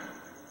ours.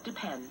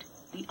 Depend.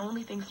 The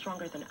only thing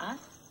stronger than us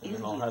And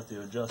then I'll have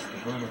to adjust the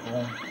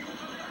vertical.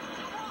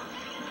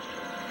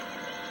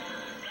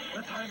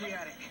 Let's hide in the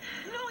attic.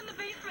 No, in the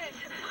basement.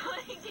 Why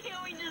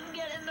can't we just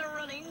get in the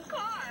running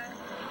car?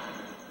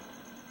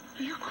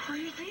 Are you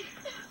crazy?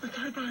 Let's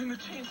hide behind the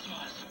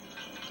chainsaws.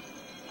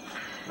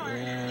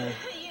 Yeah,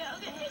 Yeah,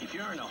 okay. If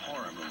you're in a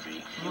horror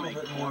movie, a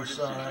little bit more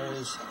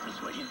size.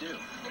 that's what you do.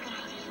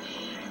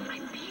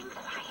 I'm being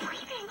quiet.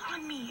 Breathing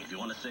on me. If you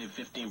want to save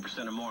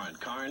 15% or more on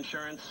car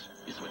insurance,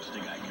 you switch to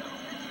Geico.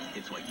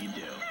 It's what you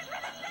do.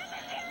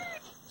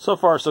 So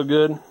far, so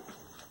good.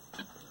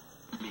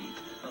 Meet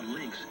a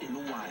lynx in the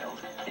wild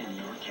and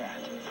your cat.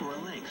 For a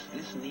lynx,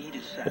 this need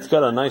is satisfied. It's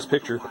got a nice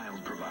picture. The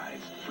wild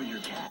provides for your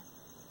cat.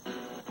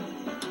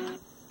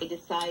 They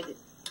decided...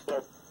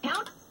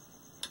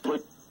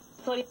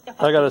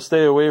 I gotta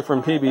stay away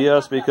from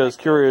PBS because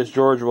Curious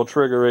George will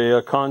trigger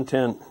a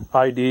content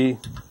ID.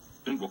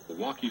 And we'll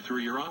walk you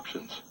through your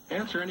options,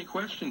 answer any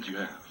questions you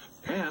have,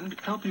 and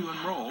help you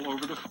enroll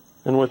over the phone.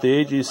 And with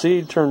the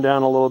AGC turned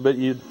down a little bit,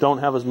 you don't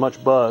have as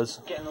much buzz.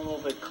 Getting a little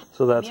bit...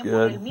 So that's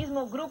good.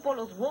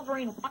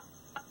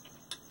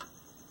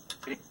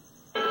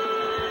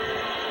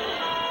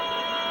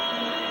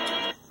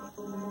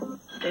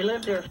 They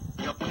live there.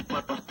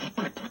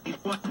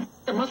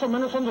 Más o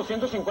menos son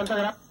 250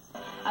 gramos.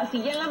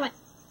 Así ya en la mañana.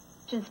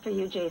 For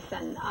you,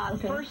 Jason.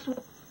 First,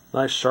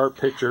 Nice sharp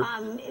picture.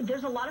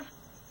 there's a lot of...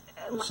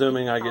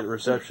 Assuming I get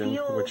reception,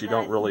 which you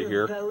don't really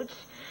hear. Vote,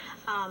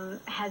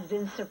 has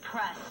been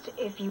suppressed.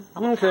 If you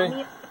Okay. tell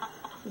me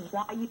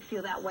why you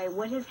feel that way,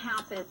 what has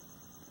happened?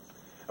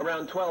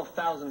 Around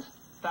 12,000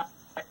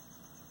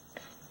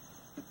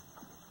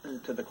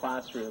 to the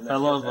classroom. I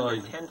love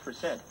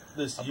 10%.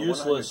 This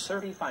useless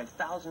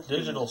 35,000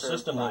 digital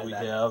system that we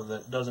have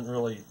that doesn't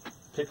really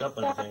pick up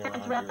anything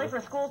around here.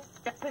 For schools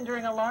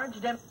during a large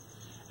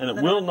And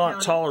it will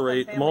not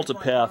tolerate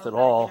multipath at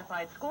all.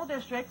 School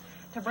district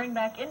to bring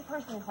back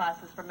in-person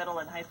classes for middle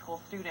and high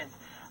school students.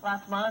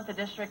 Last month, the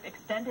district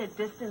extended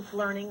distance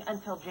learning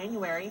until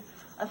January.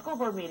 A school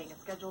board meeting is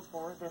scheduled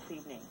for this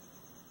evening.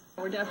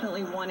 We're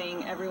definitely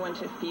wanting everyone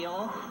to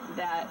feel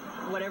that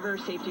whatever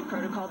safety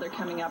protocol they're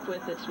coming up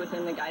with that's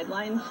within the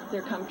guidelines,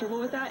 they're comfortable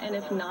with that, and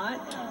if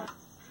not...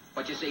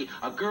 But you see,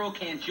 a girl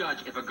can't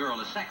judge if a girl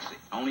is sexy.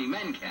 Only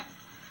men can.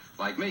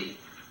 Like me.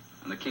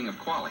 I'm the king of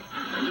Quali.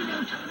 You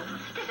know,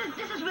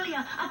 this is really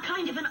a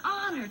kind of an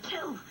honor,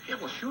 too. Yeah,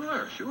 well,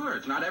 sure.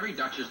 It's not every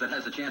duchess that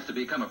has a chance to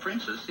become a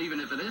princess,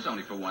 even if it is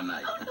only for one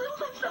night. Oh, no, I'm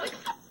so excited.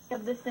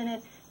 Of the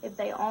Senate, if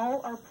they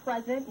all are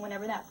present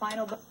whenever that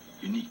final...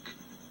 Unique.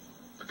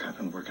 Look, I've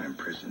been working in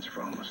prisons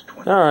for almost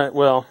 20 All right,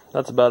 well,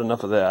 that's about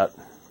enough of that.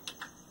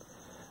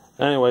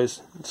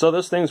 Anyways, so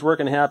this thing's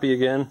working happy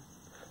again.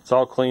 It's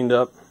all cleaned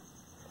up.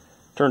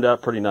 Turned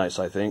out pretty nice,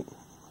 I think.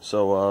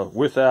 So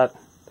with that,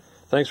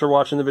 thanks for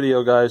watching the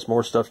video, guys.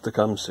 More stuff to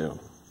come soon.